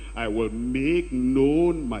you. I will make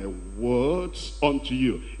known my words unto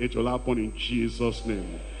you. It will happen in Jesus'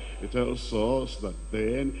 name. It tells us that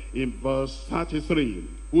then in verse 33,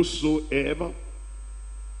 whosoever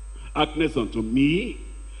hearkeneth unto me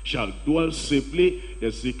shall dwell safely,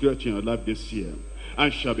 the secret in your life this year,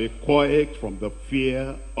 and shall be quiet from the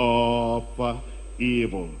fear of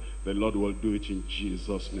evil. The Lord will do it in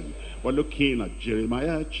Jesus' name. We're looking at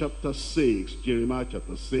Jeremiah chapter 6. Jeremiah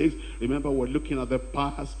chapter 6. Remember, we're looking at the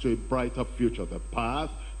path to a brighter future. The path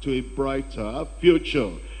to a brighter future.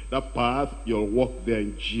 That path, you'll walk there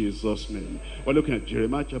in Jesus' name. We're looking at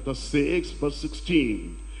Jeremiah chapter 6, verse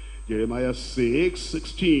 16. Jeremiah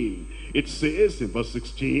 6:16. It says in verse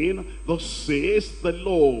 16, thus says the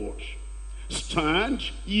Lord,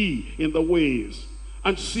 stand ye in the ways,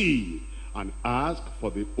 and see, and ask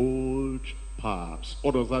for the old paths.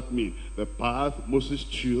 What does that mean? The path Moses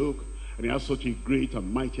took, and he has such a great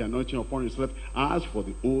and mighty anointing upon his life. Ask for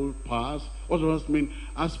the old paths. What does that mean?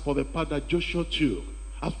 Ask for the path that Joshua took.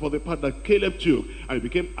 As for the path that Caleb took, and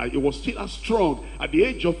it was still as strong at the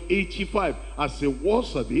age of 85 as it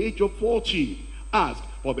was at the age of 40. Ask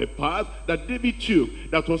for the path that David took,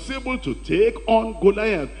 that was able to take on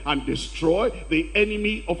Goliath and destroy the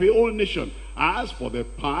enemy of a whole nation. Ask for the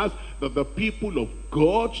path that the people of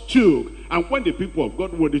God took. And when the people of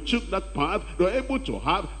God, when they took that path, they were able to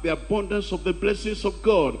have the abundance of the blessings of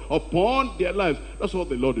God upon their lives. That's what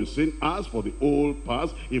the Lord is saying. Ask for the old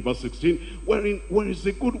path in verse 16, where is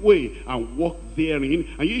the good way, and walk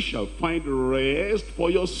therein, and ye shall find rest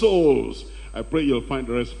for your souls. I pray you'll find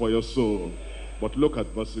rest for your soul. But look at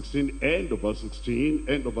verse 16, end of verse 16,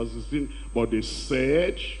 end of verse 16. But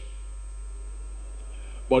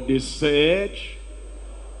they said,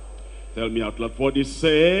 tell me out loud, for they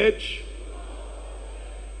said,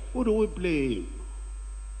 who do we blame?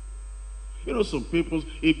 You know, some people,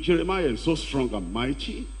 if Jeremiah is so strong and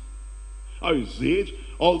mighty, how is it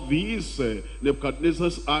all these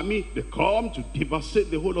Nebuchadnezzar's army, they come to devastate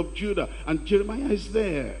the whole of Judah, and Jeremiah is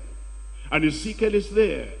there, and Ezekiel is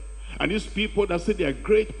there, and these people that say they are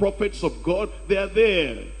great prophets of God, they are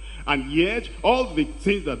there. And yet, all the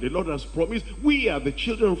things that the Lord has promised, we are the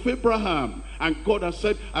children of Abraham. And God has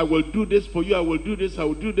said, I will do this for you, I will do this, I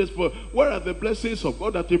will do this for you. Where are the blessings of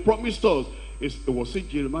God that he promised us? Was it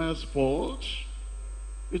Jeremiah's fault?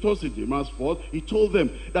 It wasn't Jeremiah's fault. He told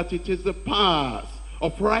them that it is the path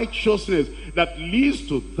of righteousness that leads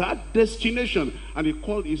to that destination. And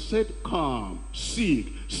he said, come,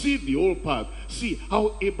 see the old path. See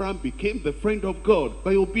how Abraham became the friend of God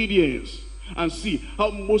by obedience. And see how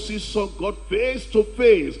Moses saw God face to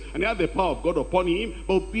face, and he had the power of God upon him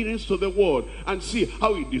by obedience to the word. And see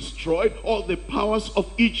how he destroyed all the powers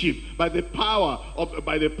of Egypt by the power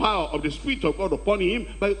of the Spirit of God upon him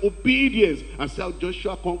by obedience. And see how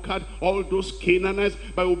Joshua conquered all those Canaanites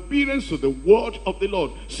by obedience to the word of the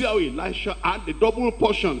Lord. See how Elisha had the double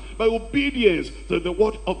portion by obedience to the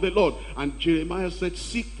word of the Lord. And Jeremiah said,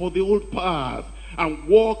 seek for the old path. and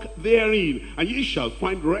walk therein, and ye shall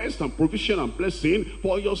find rest and provision and blessing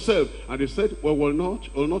for yourself. And they said, well, will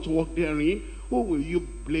not walk therein. Who will you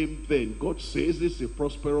blame then? God says this is a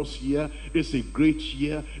prosperous year, this is a great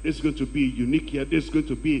year, this is going to be a unique year, this is going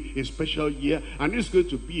to be a special year, and this is going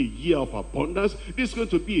to be a year of abundance. This is going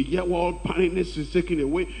to be a year where all barrenness is taken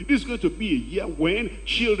away. This is going to be a year when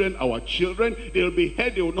children, our children, they will be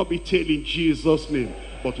head, they will not be tail, in Jesus' name.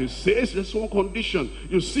 But it says there's one condition.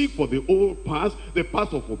 You seek for the old path, the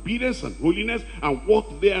path of obedience and holiness, and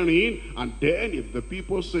walk therein. And then if the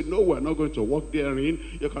people say, no, we're not going to walk therein,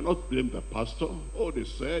 you cannot blame the pastor. Oh, they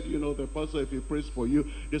said, you know, the pastor, if he prays for you,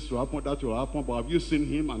 this will happen, that will happen. But have you seen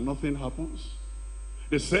him and nothing happens?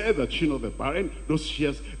 They said that, you know, the barren, those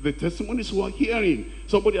years, the testimonies we are hearing.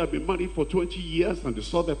 Somebody had been married for 20 years and they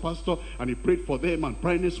saw the pastor and he prayed for them and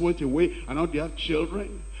barrenness went away and now they have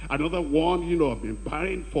children. Another one, you know, had been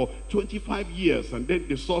barren for 25 years and then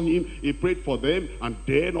they saw him, he prayed for them, and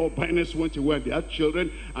then all barrenness went away and they had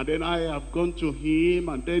children. And then I have gone to him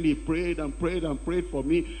and then he prayed and prayed and prayed for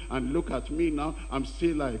me, and look at me now, I'm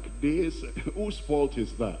still like this. Whose fault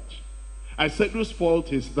is that? I said, whose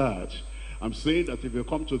fault is that? I'm saying that if you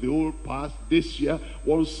come to the old path this year,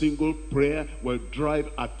 one single prayer will drive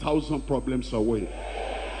 1,000 problems away.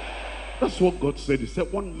 That's what God said. He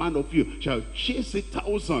said, one man of you shall chase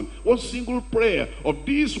 1,000. One single prayer of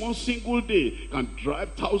this one single day can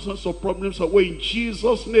drive thousands of problems away in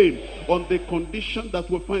Jesus' name, on the condition that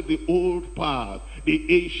we find the old path,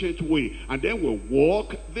 the ancient way, and then we'll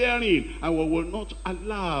walk therein, and we will not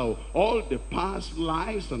allow all the past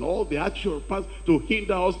lives and all the actual paths to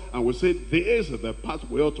hinder us, and we'll say, this is the path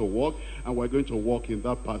we ought to walk, and we're going to walk in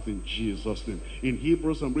that path in Jesus' name. In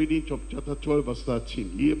Hebrews, I'm reading chapter 12 verse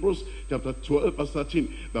 13. Hebrews chapter 12 verse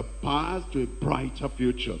 13. The path to a brighter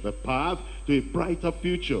future. The path to a brighter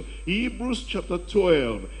future. Hebrews chapter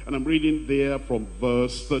 12, and I'm reading there from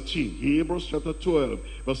verse 13. Hebrews chapter 12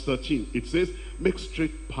 verse 13. It says, make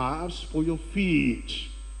straight paths for your feet.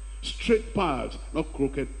 Straight paths, not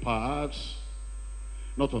crooked paths,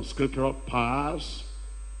 not unscriptural paths,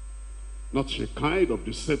 not a kind of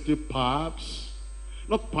deceptive paths,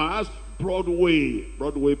 not paths,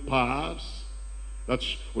 Broadway paths, that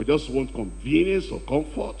we just want convenience or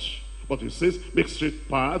comfort. But it says, make straight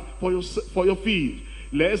path for your feet,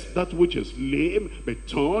 lest that which is lame be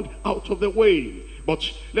turned out of the way. But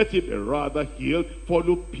let it be rather healed.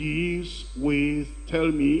 Follow peace with, tell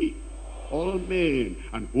me, all men,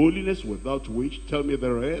 and holiness, without which, tell me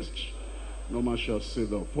the rest, no man shall say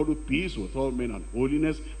the Lord. Follow peace with all men and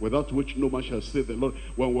holiness, without which no man shall say the Lord.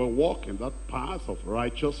 When we walk in that path of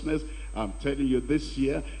righteousness, I'm telling you, this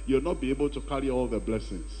year, you'll not be able to carry all the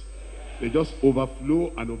blessings. They just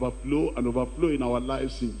overflow and overflow and overflow in our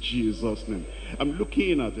lives in Jesus' name. I'm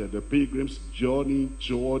looking at the pilgrim's journey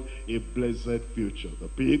toward a blessed future. The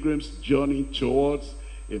pilgrim's journey towards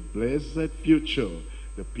a blessed future.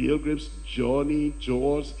 The pilgrim's journey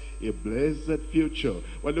towards a blessed future.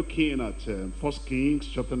 We're looking at 1 Kings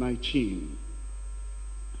chapter 19.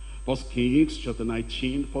 1 Kings chapter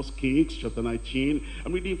 19. 1 Kings chapter 19.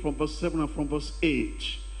 I'm reading from verse 7 and from verse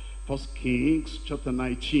 8. 1 Kings chapter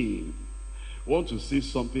 19. I want to see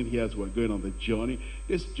something here as we're going on the journey.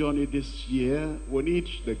 This journey this year, we need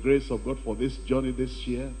the grace of God for this journey this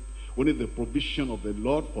year. We need the provision of the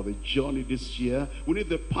Lord for the journey this year. We need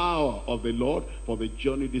the power of the Lord for the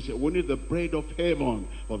journey this year. We need the bread of heaven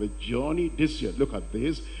for the journey this year. Look at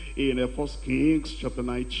this in 1 Kings chapter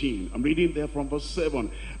 19. I'm reading there from verse 7.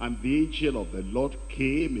 And the angel of the Lord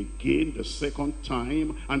came again the second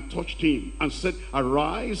time and touched him and said,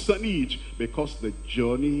 arise and eat, because the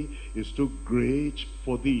journey is too great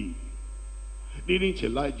for thee. Didn't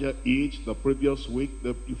Elijah eat the previous week?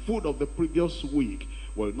 The food of the previous week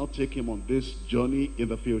will not take him on this journey in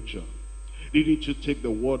the future. Didn't you take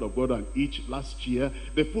the word of God and eat last year?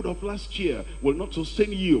 The food of last year will not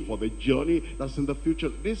sustain you for the journey that's in the future.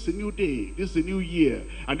 This is a new day. This is a new year.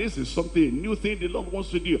 And this is something, a new thing the Lord wants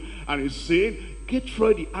to do. And he's saying, get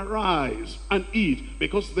ready, arise and eat,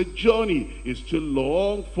 because the journey is too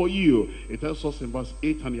long for you. It tells us in verse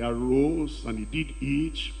 8, and he arose and he did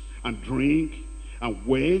eat and drink and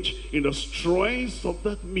went in the strength of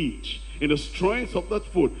that meat, in the strength of that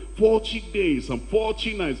food, 40 days and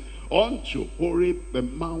 40 nights, unto Horeb, the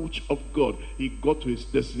mount of God. He got to his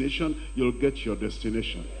destination. You'll get your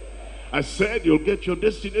destination. I said you'll get your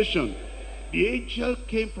destination. The angel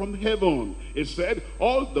came from heaven. He said,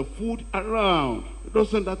 all the food around.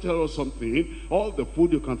 Doesn't that tell us something? All the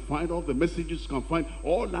food you can find, all the messages you can find,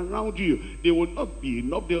 all around you, they will not be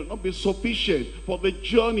enough. They will not be sufficient for the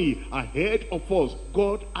journey ahead of us.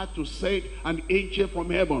 God had to send an angel from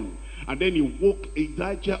heaven. And then he woke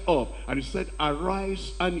Elijah up and he said,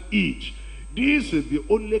 arise and eat. This is the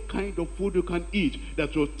only kind of food you can eat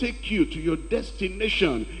that will take you to your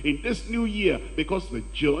destination in this new year, because the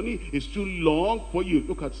journey is too long for you.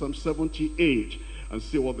 Look at Psalm 78 and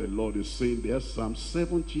see what the Lord is saying there. Psalm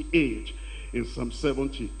 78. In Psalm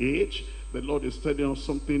 78, the Lord is telling us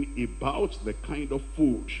something about the kind of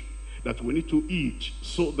food that we need to eat,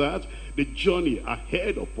 so that the journey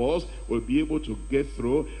ahead of us will be able to get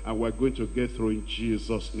through, and we're going to get through in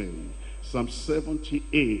Jesus' name. Psalm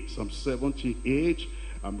 78, Psalm 78,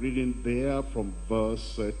 I'm reading there from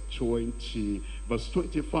verse 20, verse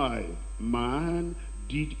 25. Man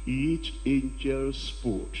did eat angels'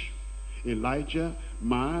 food. Elijah,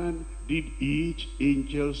 man did eat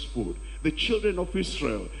angels' food. The children of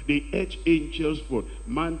Israel, they ate angels' food.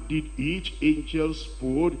 Man did eat angels'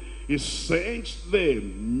 food. He sent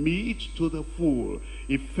them meat to the full.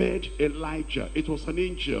 He fed Elijah. It was an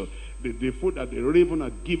angel. The food that the raven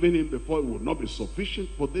had given him before would not be sufficient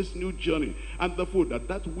for this new journey. And the food that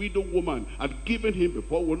that widow woman had given him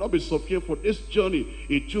before would not be sufficient for this journey.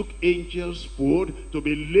 He took angels' food to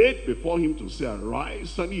be laid before him to say,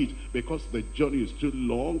 arise and eat, because the journey is too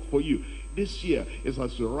long for you. This year is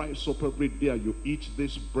as you rise up every day and you eat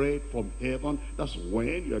this bread from heaven. That's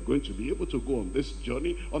when you are going to be able to go on this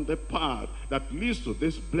journey, on the path that leads to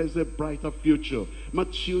this blessed, brighter future.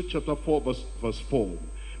 Matthew chapter 4, verse 4.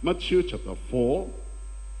 Matthew chapter 4,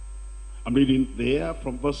 I'm reading there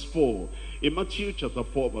from verse 4. In Matthew chapter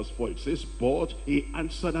 4, verse 4, it says, but he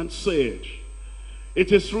answered and said,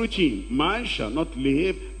 it is written, man shall not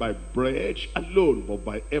live by bread alone, but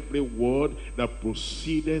by every word that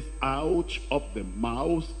proceedeth out of the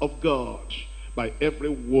mouth of God. By every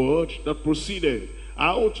word that proceedeth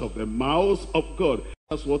out of the mouth of God.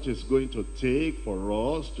 That's what it's going to take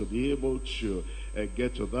for us to be able to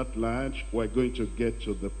get to that land. We're going to get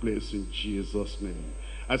to the place in Jesus' name.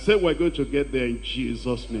 I said we're going to get there in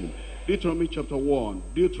Jesus' name. Deuteronomy chapter 1.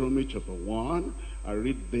 Deuteronomy chapter 1. I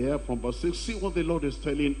read there from verse 6. See what the Lord is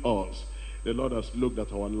telling us. The Lord has looked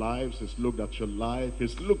at our lives. He's looked at your life.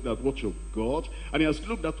 He's looked at what you've got. And he has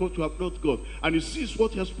looked at what you have not got. And he sees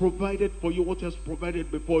what he has provided for you, what he has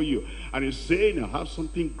provided before you. And he's saying, I have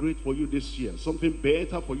something great for you this year. Something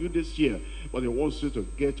better for you this year. But he wants you to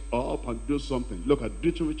get up and do something. Look at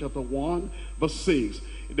Deuteronomy chapter 1, verse 6.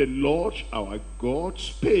 The Lord our God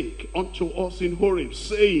spake unto us in Horeb,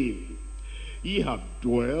 saying, ye have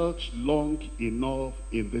dwelt long enough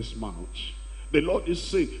in this mount. The Lord is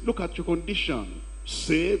saying, look at your condition.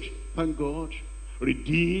 Saved, thank God.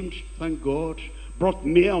 Redeemed, thank God. Brought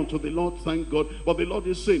near unto the Lord, thank God. But the Lord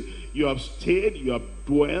is saying, you have stayed, you have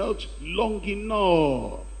dwelt long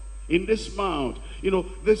enough in this mount. You know,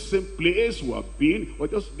 this same place we have been, we're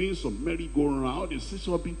just doing some merry-go-round. It says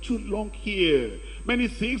we have been too long here. Many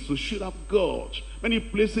things we should have got. Many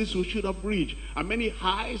places we should have reached. And many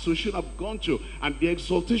heights we should have gone to. And the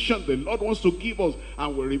exaltation the Lord wants to give us.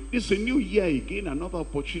 And this is a new year again. Another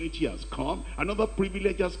opportunity has come. Another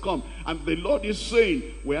privilege has come. And the Lord is saying,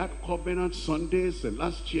 we had Covenant Sundays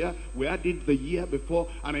last year. We had it the year before.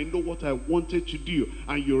 And I know what I wanted to do.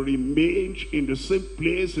 And you remained in the same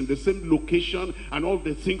place, in the same location. And all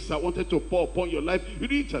the things I wanted to pour upon your life, you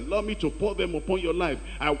didn't allow me to pour them upon your life.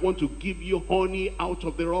 I want to give you honey out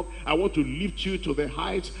of the rock. I want to lift you to the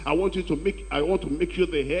heights. I want to make you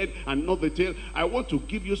the head and not the tail. I want to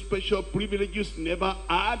give you special privileges never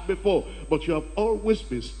had before. But you have always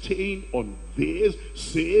been staying on this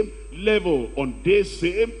same level, on this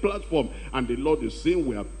same platform. And the Lord is saying,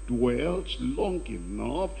 we have dwelt long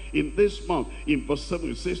enough in this mount. In verse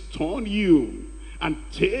 7 it says, turn you and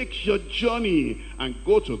take your journey and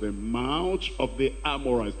go to the mount of the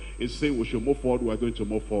Amorites. It's saying we should move forward. We're going to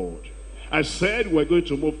move forward. I said we're going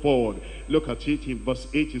to move forward. Look at it in verse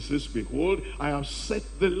 8. It says, behold, I have set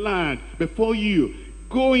the land before you.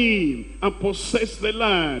 Go in and possess the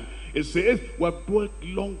land. It says, we've dwelt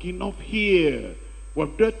long enough here.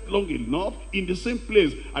 We've dwelt long enough in the same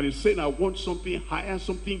place. And he's saying, I want something higher,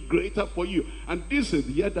 something greater for you. And this is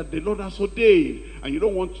the year that the Lord has ordained. And you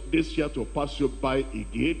don't want this year to pass you by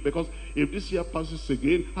again. Because if this year passes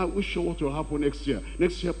again, I will show what will happen next year.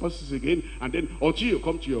 Next year passes again. And then until you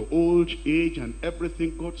come to your old age and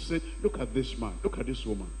everything, God said, look at this man, look at this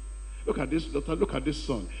woman. Look at this daughter, look at this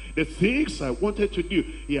son. The things I wanted to do,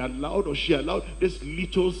 he allowed or she allowed this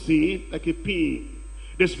little thing like a pin.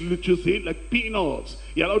 This little thing like peanuts.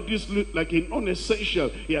 He allowed this like a non-essential.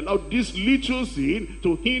 He allowed this little thing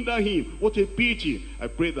to hinder him. What a pity. I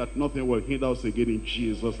pray that nothing will hinder us again in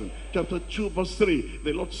Jesus' name. Chapter 2 verse 3.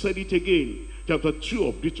 The Lord said it again. Chapter 2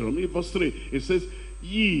 of Deuteronomy verse 3. It says,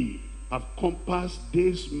 ye have compassed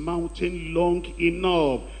this mountain long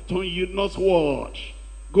enough. Turn you northward.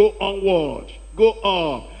 Go onward. Go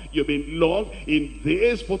up. You've been long in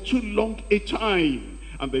this for too long a time.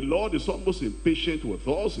 And the Lord is almost impatient with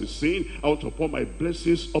us. He's saying, I want to pour my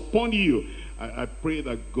blessings upon you. I pray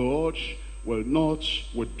that God will not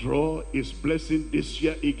withdraw his blessing this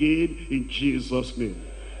year again in Jesus' name.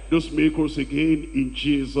 Those miracles again in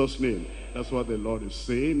Jesus' name. That's what the Lord is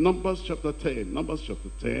saying. Numbers chapter 10. Numbers chapter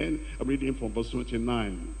 10. I'm reading from verse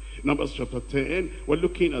 29. Numbers chapter 10. We're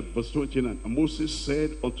looking at verse 29. And Moses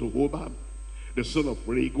said unto Hobab, the son of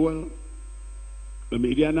Raguel, the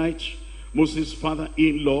Midianite, Moses'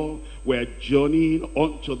 father-in-law, were journeying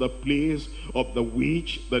unto the place of the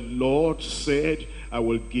which the Lord said, I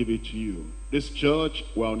will give it to you. This church,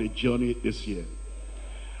 we're on a journey this year.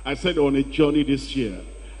 I said on a journey this year.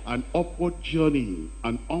 An upward journey,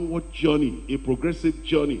 an onward journey, a progressive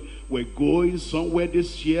journey. We're going somewhere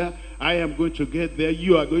this year. I am going to get there.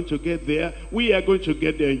 You are going to get there. We are going to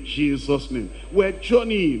get there in Jesus' name. We're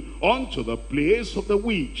journeying unto the place of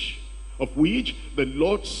which the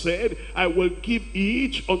Lord said, I will give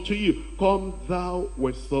each unto you. Come thou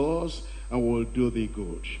with us, and we'll do thee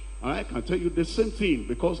good. And I can tell you the same thing,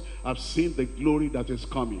 because I've seen the glory that is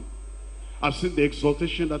coming. I've seen the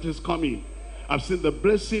exaltation that is coming. I've seen the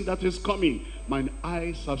blessing that is coming. Mine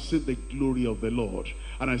eyes have seen the glory of the Lord.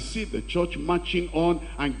 And I see the church marching on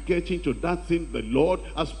and getting to that thing the Lord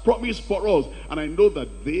has promised for us. And I know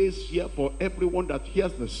that this year, for everyone that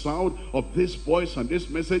hears the sound of this voice and this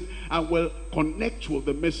message, and will connect with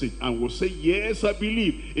the message and will say, yes, I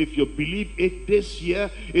believe. If you believe it, this year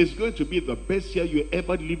is going to be the best year you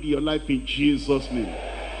ever lived in your life in Jesus' name.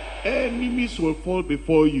 Enemies will fall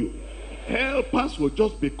before you. Helpers will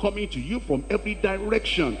just be coming to you from every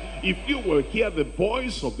direction. If you will hear the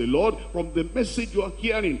voice of the Lord from the message you are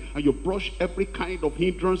hearing, and you brush every kind of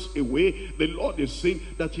hindrance away, the Lord is saying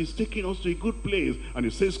that he's taking us to a good place. And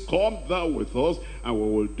he says, come thou with us, and we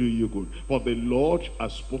will do you good. For the Lord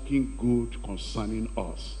has spoken good concerning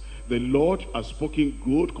us. The Lord has spoken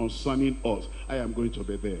good concerning us. I am going to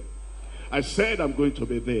be there. I said I'm going to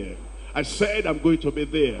be there. I said I'm going to be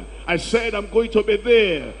there. I said I'm going to be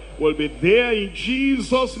there. We'll be there in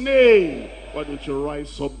Jesus' name. Why don't you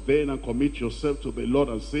rise up then and commit yourself to the Lord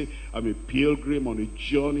and say, I'm a pilgrim on a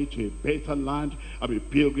journey to a better land. I'm a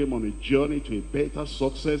pilgrim on a journey to a better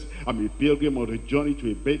success. I'm a pilgrim on a journey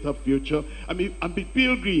to a better future. I'm a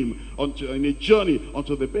pilgrim on a journey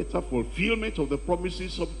unto the better fulfillment of the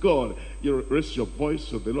promises of God. You raise your voice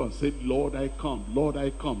to the Lord and say, Lord, I come. Lord, I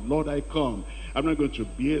come. Lord, I come. I'm not going to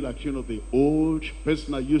be like, the old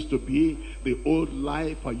person I used to be, the old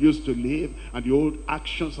life I used to live, and the old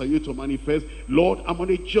actions I used to manifest. Lord, I'm on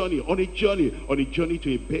a journey to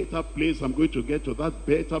a better place. I'm going to get to that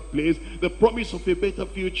better place. The promise of a better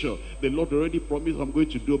future. The Lord already promised, I'm going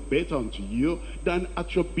to do better unto you than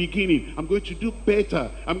at your beginning. I'm going to do better.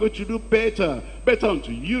 I'm going to do better. Better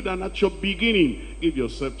unto you than at your beginning. Give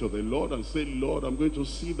yourself to the Lord and say, Lord, I'm going to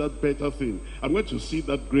see that better thing. I'm going to see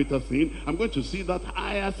that greater thing. I'm going to see that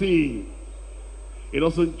higher thing. He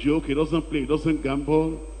doesn't joke. He doesn't play. He doesn't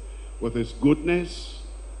gamble with his goodness,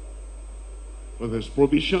 with his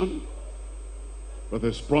provision, with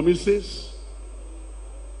his promises.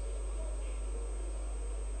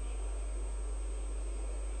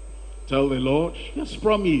 Tell the Lord, he has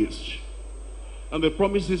promised. And the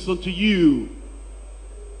promise is unto you.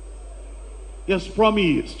 He has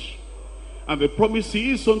promised. And the promise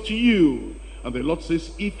is unto you. And the Lord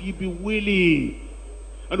says, if ye be willing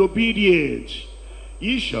and obedient,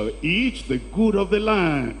 ye shall eat the good of the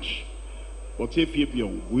land. But if ye be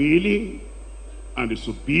unwilling and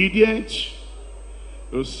disobedient,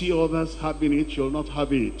 you'll see others having it, you'll not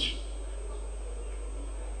have it.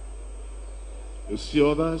 You'll see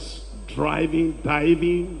others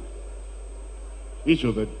diving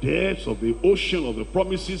into the depths of the ocean of the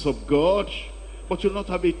promises of God, but you'll not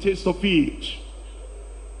have a taste of it.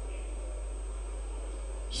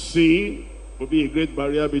 Sin will be a great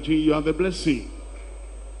barrier between you and the blessing.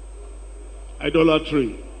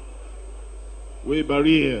 Idolatry will be a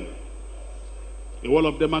barrier, a wall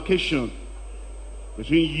of demarcation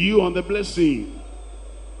between you and the blessing.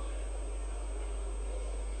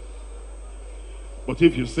 But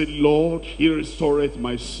if you say, Lord, he restoreth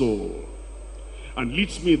my soul and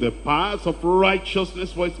leads me the paths of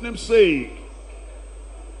righteousness for his name's sake,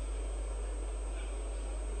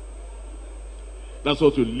 that's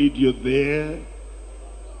what will lead you there.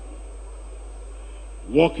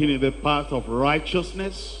 Walking in the path of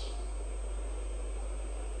righteousness,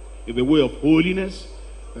 in the way of holiness,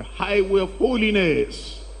 the highway of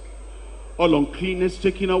holiness. All uncleanness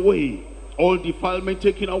taken away, all defilement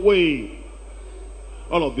taken away.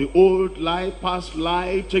 All of the old life, past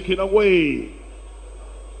life taken away.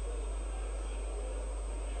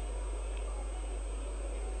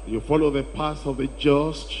 You follow the path of the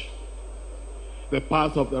just, the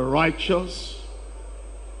path of the righteous,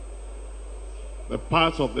 the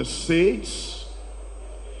path of the saints,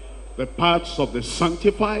 the paths of the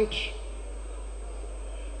sanctified,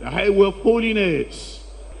 the highway of holiness,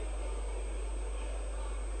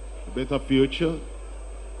 a better future,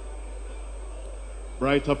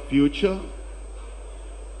 brighter future,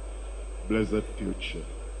 blessed future.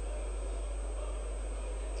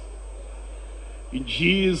 In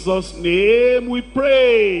Jesus' name we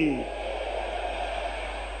pray.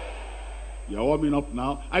 You're warming up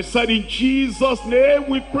now. I said in Jesus' name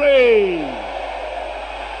we pray.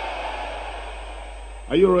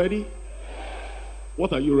 Are you ready?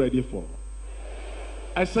 What are you ready for?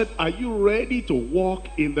 I said, are you ready to walk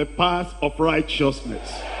in the path of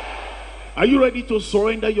righteousness? Are you ready to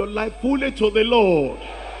surrender your life fully to the Lord?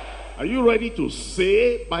 Are you ready to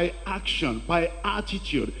say by action, by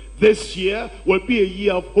attitude, this year will be a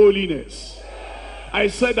year of holiness? I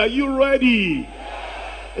said, are you ready?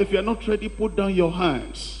 If you're not ready, put down your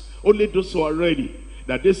hands. Only those who are ready.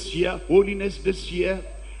 That this year, holiness this year,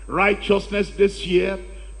 righteousness this year,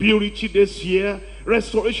 purity this year,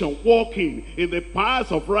 restoration, walking in the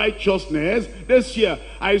path of righteousness this year.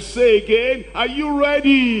 I say again, are you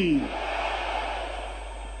ready?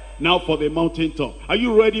 Now for the mountaintop. Are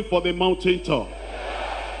you ready for the mountaintop?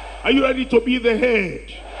 Are you ready to be the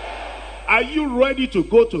head? Are you ready to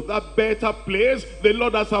go to that better place the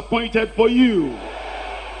Lord has appointed for you?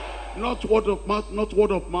 Not word of mouth, not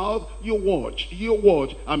word of mouth. You watch, you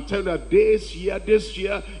watch. I'm telling you, this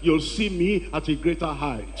year, you'll see me at a greater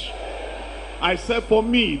height. I said for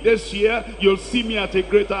me, this year, you'll see me at a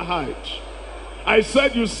greater height. I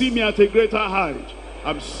said you'll see me at a greater height.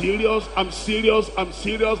 I'm serious, I'm serious, I'm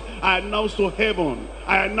serious. I announce to heaven,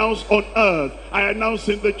 I announce on earth, I announce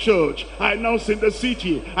in the church, I announce in the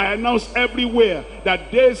city, I announce everywhere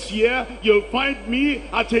that this year you'll find me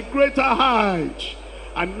at a greater height.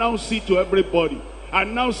 Announce it to everybody.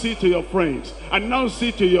 Announce it to your friends. Announce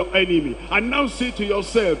it to your enemy. Announce it to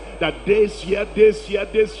yourself that this year,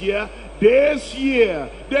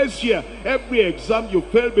 every exam you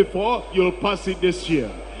failed before, you'll pass it this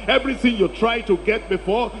year. Everything you tried to get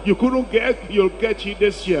before, you couldn't get, you'll get it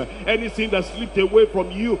this year. Anything that slipped away from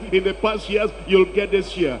you in the past years, you'll get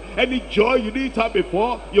this year. Any joy you didn't have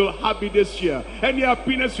before, you'll have it this year. Any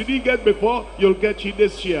happiness you didn't get before, you'll get it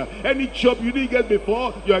this year. Any job you didn't get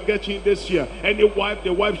before, you are getting it this year. Any wife,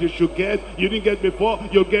 the wife you should get, you didn't get before,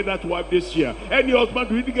 you'll get that wife this year. Any husband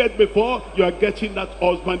you didn't get before, you are getting that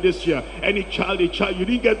husband this year. Any child, a child you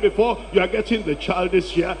didn't get before, you are getting the child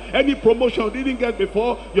this year. Any promotion you didn't get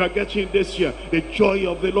before, you are getting this year. The joy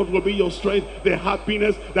of the Lord will be your strength. The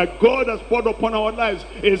happiness that God has poured upon our lives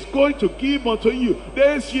is going to give unto you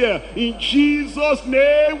this year. In Jesus'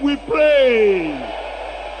 name we pray.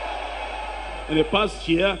 In the past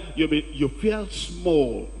year, you felt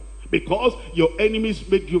small because your enemies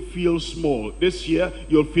make you feel small. This year,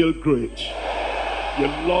 you'll feel great. You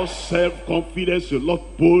lost self-confidence, you lost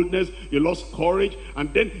boldness, you lost courage, and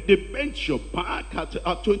then they bent your back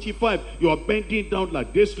at 25. You are bending down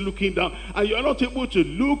like this, looking down, and you are not able to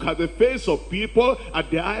look at the face of people, at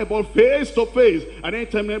their eyeball, face to face. And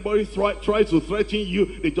anytime anybody tries to threaten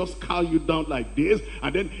you, they just cow you down like this,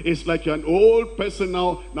 and then it's like you're an old person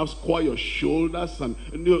now square your shoulders and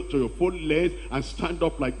to your full legs and stand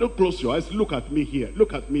up like, don't close your eyes, look at me here,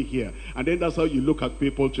 look at me here. And then that's how you look at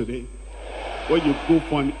people today. When you go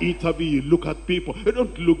for an interview, you look at people. You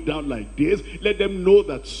don't look down like this. Let them know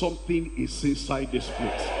that something is inside this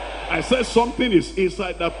place. I said something is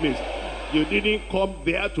inside that place. You didn't come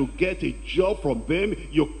there to get a job from them.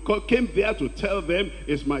 You came there to tell them,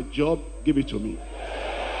 it's my job, give it to me.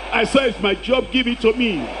 I said, it's my job, give it to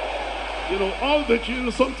me. You know, all the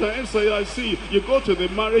children, sometimes I see, you go to the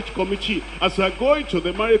marriage committee. As you're going to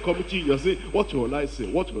the marriage committee, you're saying, what will I say?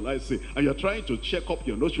 What will I say? And you're trying to check up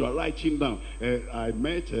your notes. You are writing down. I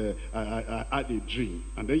had a dream.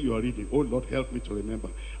 And then you are reading, oh Lord, help me to remember.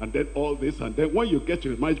 And then all this. And then when you get to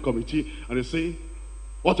the marriage committee, and they say,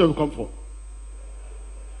 what have you come for?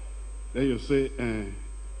 Then you say,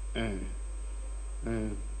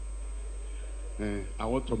 I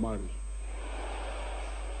want to marry.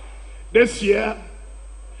 This year,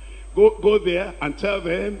 go there and tell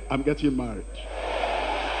them I'm getting married.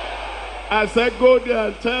 I said go there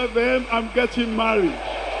and tell them I'm getting married.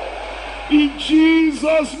 In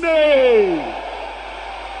Jesus' name.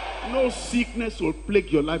 No sickness will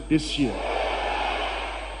plague your life this year.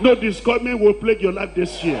 No discouragement will plague your life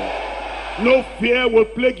this year. No fear will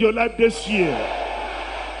plague your life this year.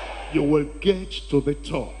 You will get to the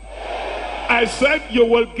top. I said you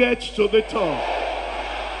will get to the top.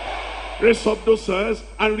 Raise up those hands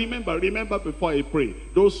and remember before I pray,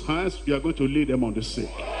 those hands, you are going to lay them on the sick.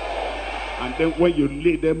 And then when you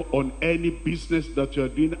lay them on any business that you're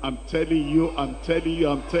doing, I'm telling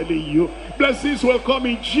you, blessings will come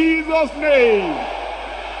in Jesus' name.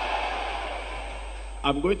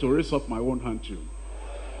 I'm going to raise up my own hand too.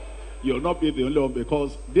 You'll not be the only one,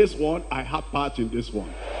 because this one, I have part in this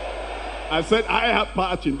one. I said, I have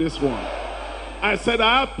part in this one. I said,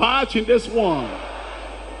 I have part in this one.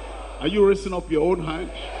 Are you raising up your own hand?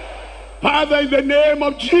 Father, in the name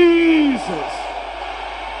of Jesus,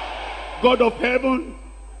 God of heaven,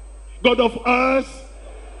 God of earth,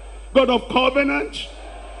 God of covenant,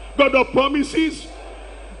 God of promises,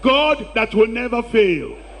 God that will never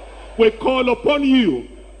fail, we call upon you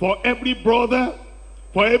for every brother,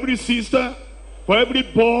 for every sister, for every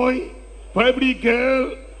boy, for every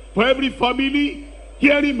girl, for every family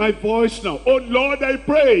hearing my voice now. Oh Lord, I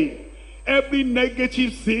pray, every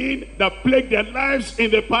negative sin that plagued their lives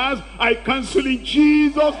in the past, I cancel in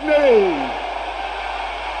Jesus' name.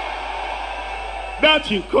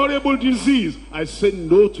 That incurable disease, I say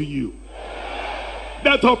no to you.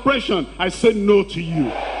 That oppression, I say no to you.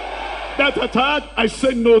 That attack, I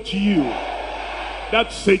say no to you.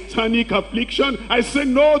 That satanic affliction, I say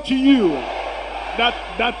no to you.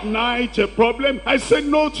 That night problem, I say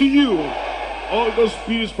no to you. All those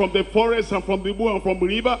spirits from the forest and from the moon and from the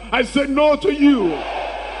river, I say no to you.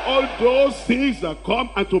 All those things that come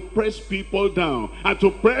and to press people down and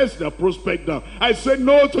to press their prospect down, I say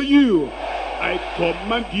no to you. I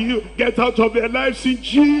command you, get out of their lives in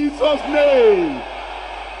Jesus' name.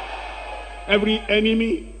 Every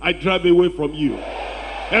enemy, I drive away from you.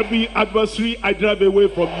 Every adversary, I drive away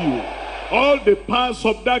from you. All the powers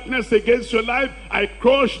of darkness against your life, I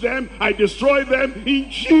crush them, I destroy them in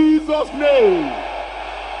Jesus' name.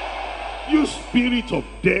 You spirit of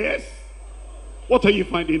death, what are you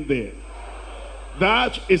finding there?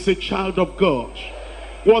 That is a child of God.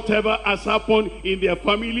 Whatever has happened in their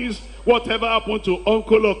families, whatever happened to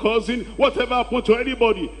uncle or cousin, whatever happened to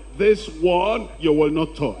anybody, this one you will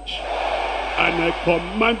not touch. And I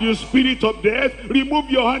command you, spirit of death, remove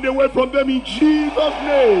your hand away from them in Jesus'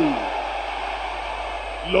 name.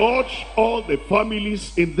 Lord, all the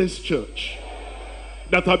families in this church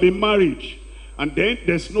that have been married, and then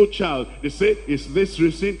there's no child, they say, is this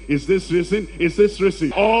reason? Is this reason? Is this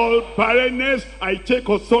reason? All barrenness, I take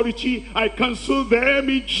authority, I cancel them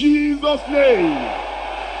in Jesus' name.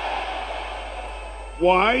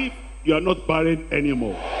 Wife, you are not barren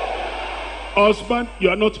anymore. Husband, you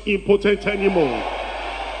are not impotent anymore.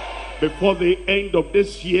 Before the end of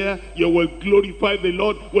this year, you will glorify the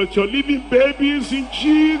Lord with your living babies in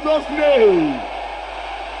Jesus' name.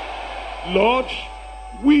 Lord,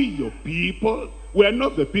 we, your people, we are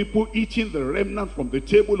not the people eating the remnant from the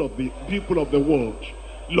table of the people of the world.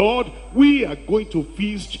 Lord, we are going to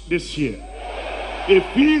feast this year. A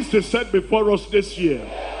feast is set before us this year.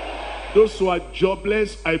 Those who are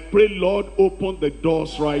jobless, I pray, Lord, open the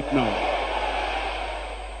doors right now.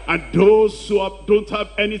 And those who don't have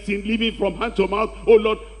anything, living from hand to mouth, oh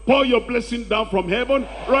Lord, pour your blessing down from heaven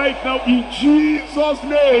right now in Jesus'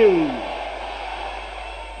 name.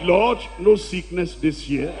 Lord, no sickness this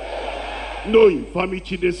year, no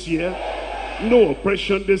infirmity this year, no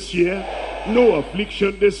oppression this year, no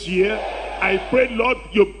affliction this year. I pray, Lord,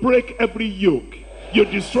 you break every yoke. You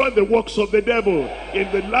destroy the works of the devil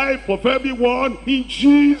in the life of everyone in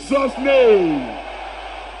Jesus' name.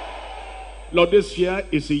 Lord, this year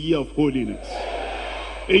is a year of holiness,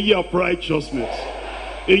 a year of righteousness,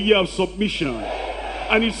 a year of submission,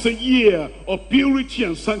 and it's a year of purity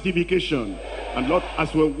and sanctification. And Lord,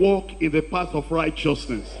 as we walk in the path of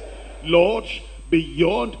righteousness, Lord,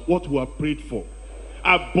 beyond what we have prayed for,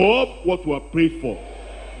 above what we have prayed for,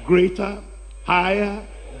 greater, higher,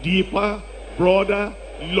 deeper, broader,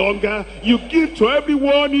 longer, you give to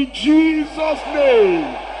everyone in Jesus'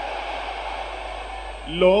 name.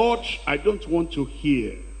 Lord, I don't want to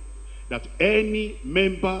hear that any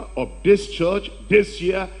member of this church this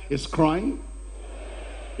year is crying,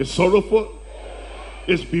 is sorrowful,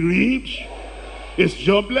 is bereaved, is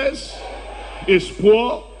jobless, is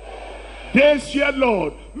poor. This year,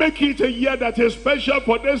 Lord, make it a year that is special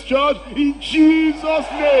for this church in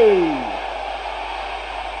Jesus' name.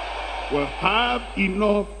 We'll have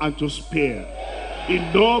enough and to spare,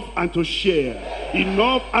 enough and to share,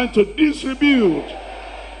 enough and to distribute.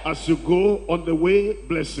 As you go on the way,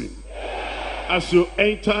 blessing. As you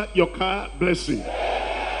enter your car, blessing.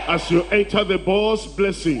 As you enter the bus,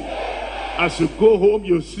 blessing. As you go home,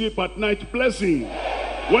 you sleep at night, blessing.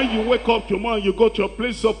 When you wake up tomorrow, you go to a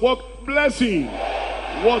place of work, blessing.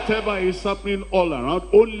 Whatever is happening all around,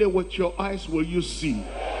 only with your eyes will you see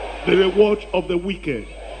the reward of the wicked.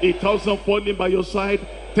 1,000 falling by your side,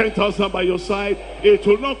 10,000 by your side. It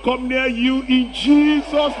will not come near you in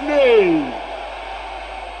Jesus' name.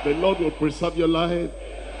 The Lord will preserve your life.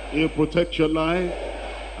 He'll protect your life.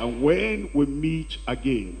 And when we meet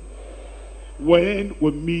again,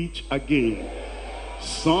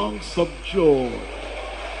 songs of joy,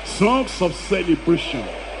 songs of celebration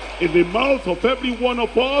in the mouth of every one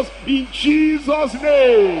of us in Jesus'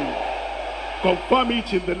 name. Confirm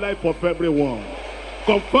it in the life of everyone.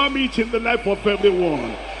 Confirm it in the life of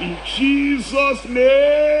everyone. In Jesus'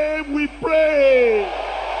 name we pray.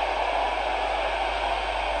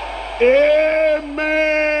 Amen.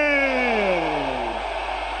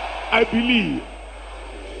 I believe.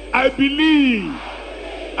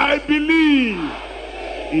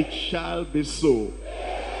 It shall be so.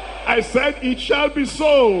 I said it shall be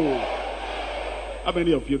so. How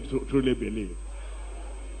many of you truly believe?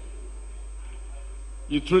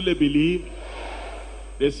 You truly believe?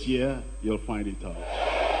 This year you'll find it out.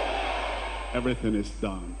 Everything is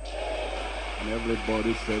done. And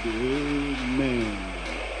everybody said amen.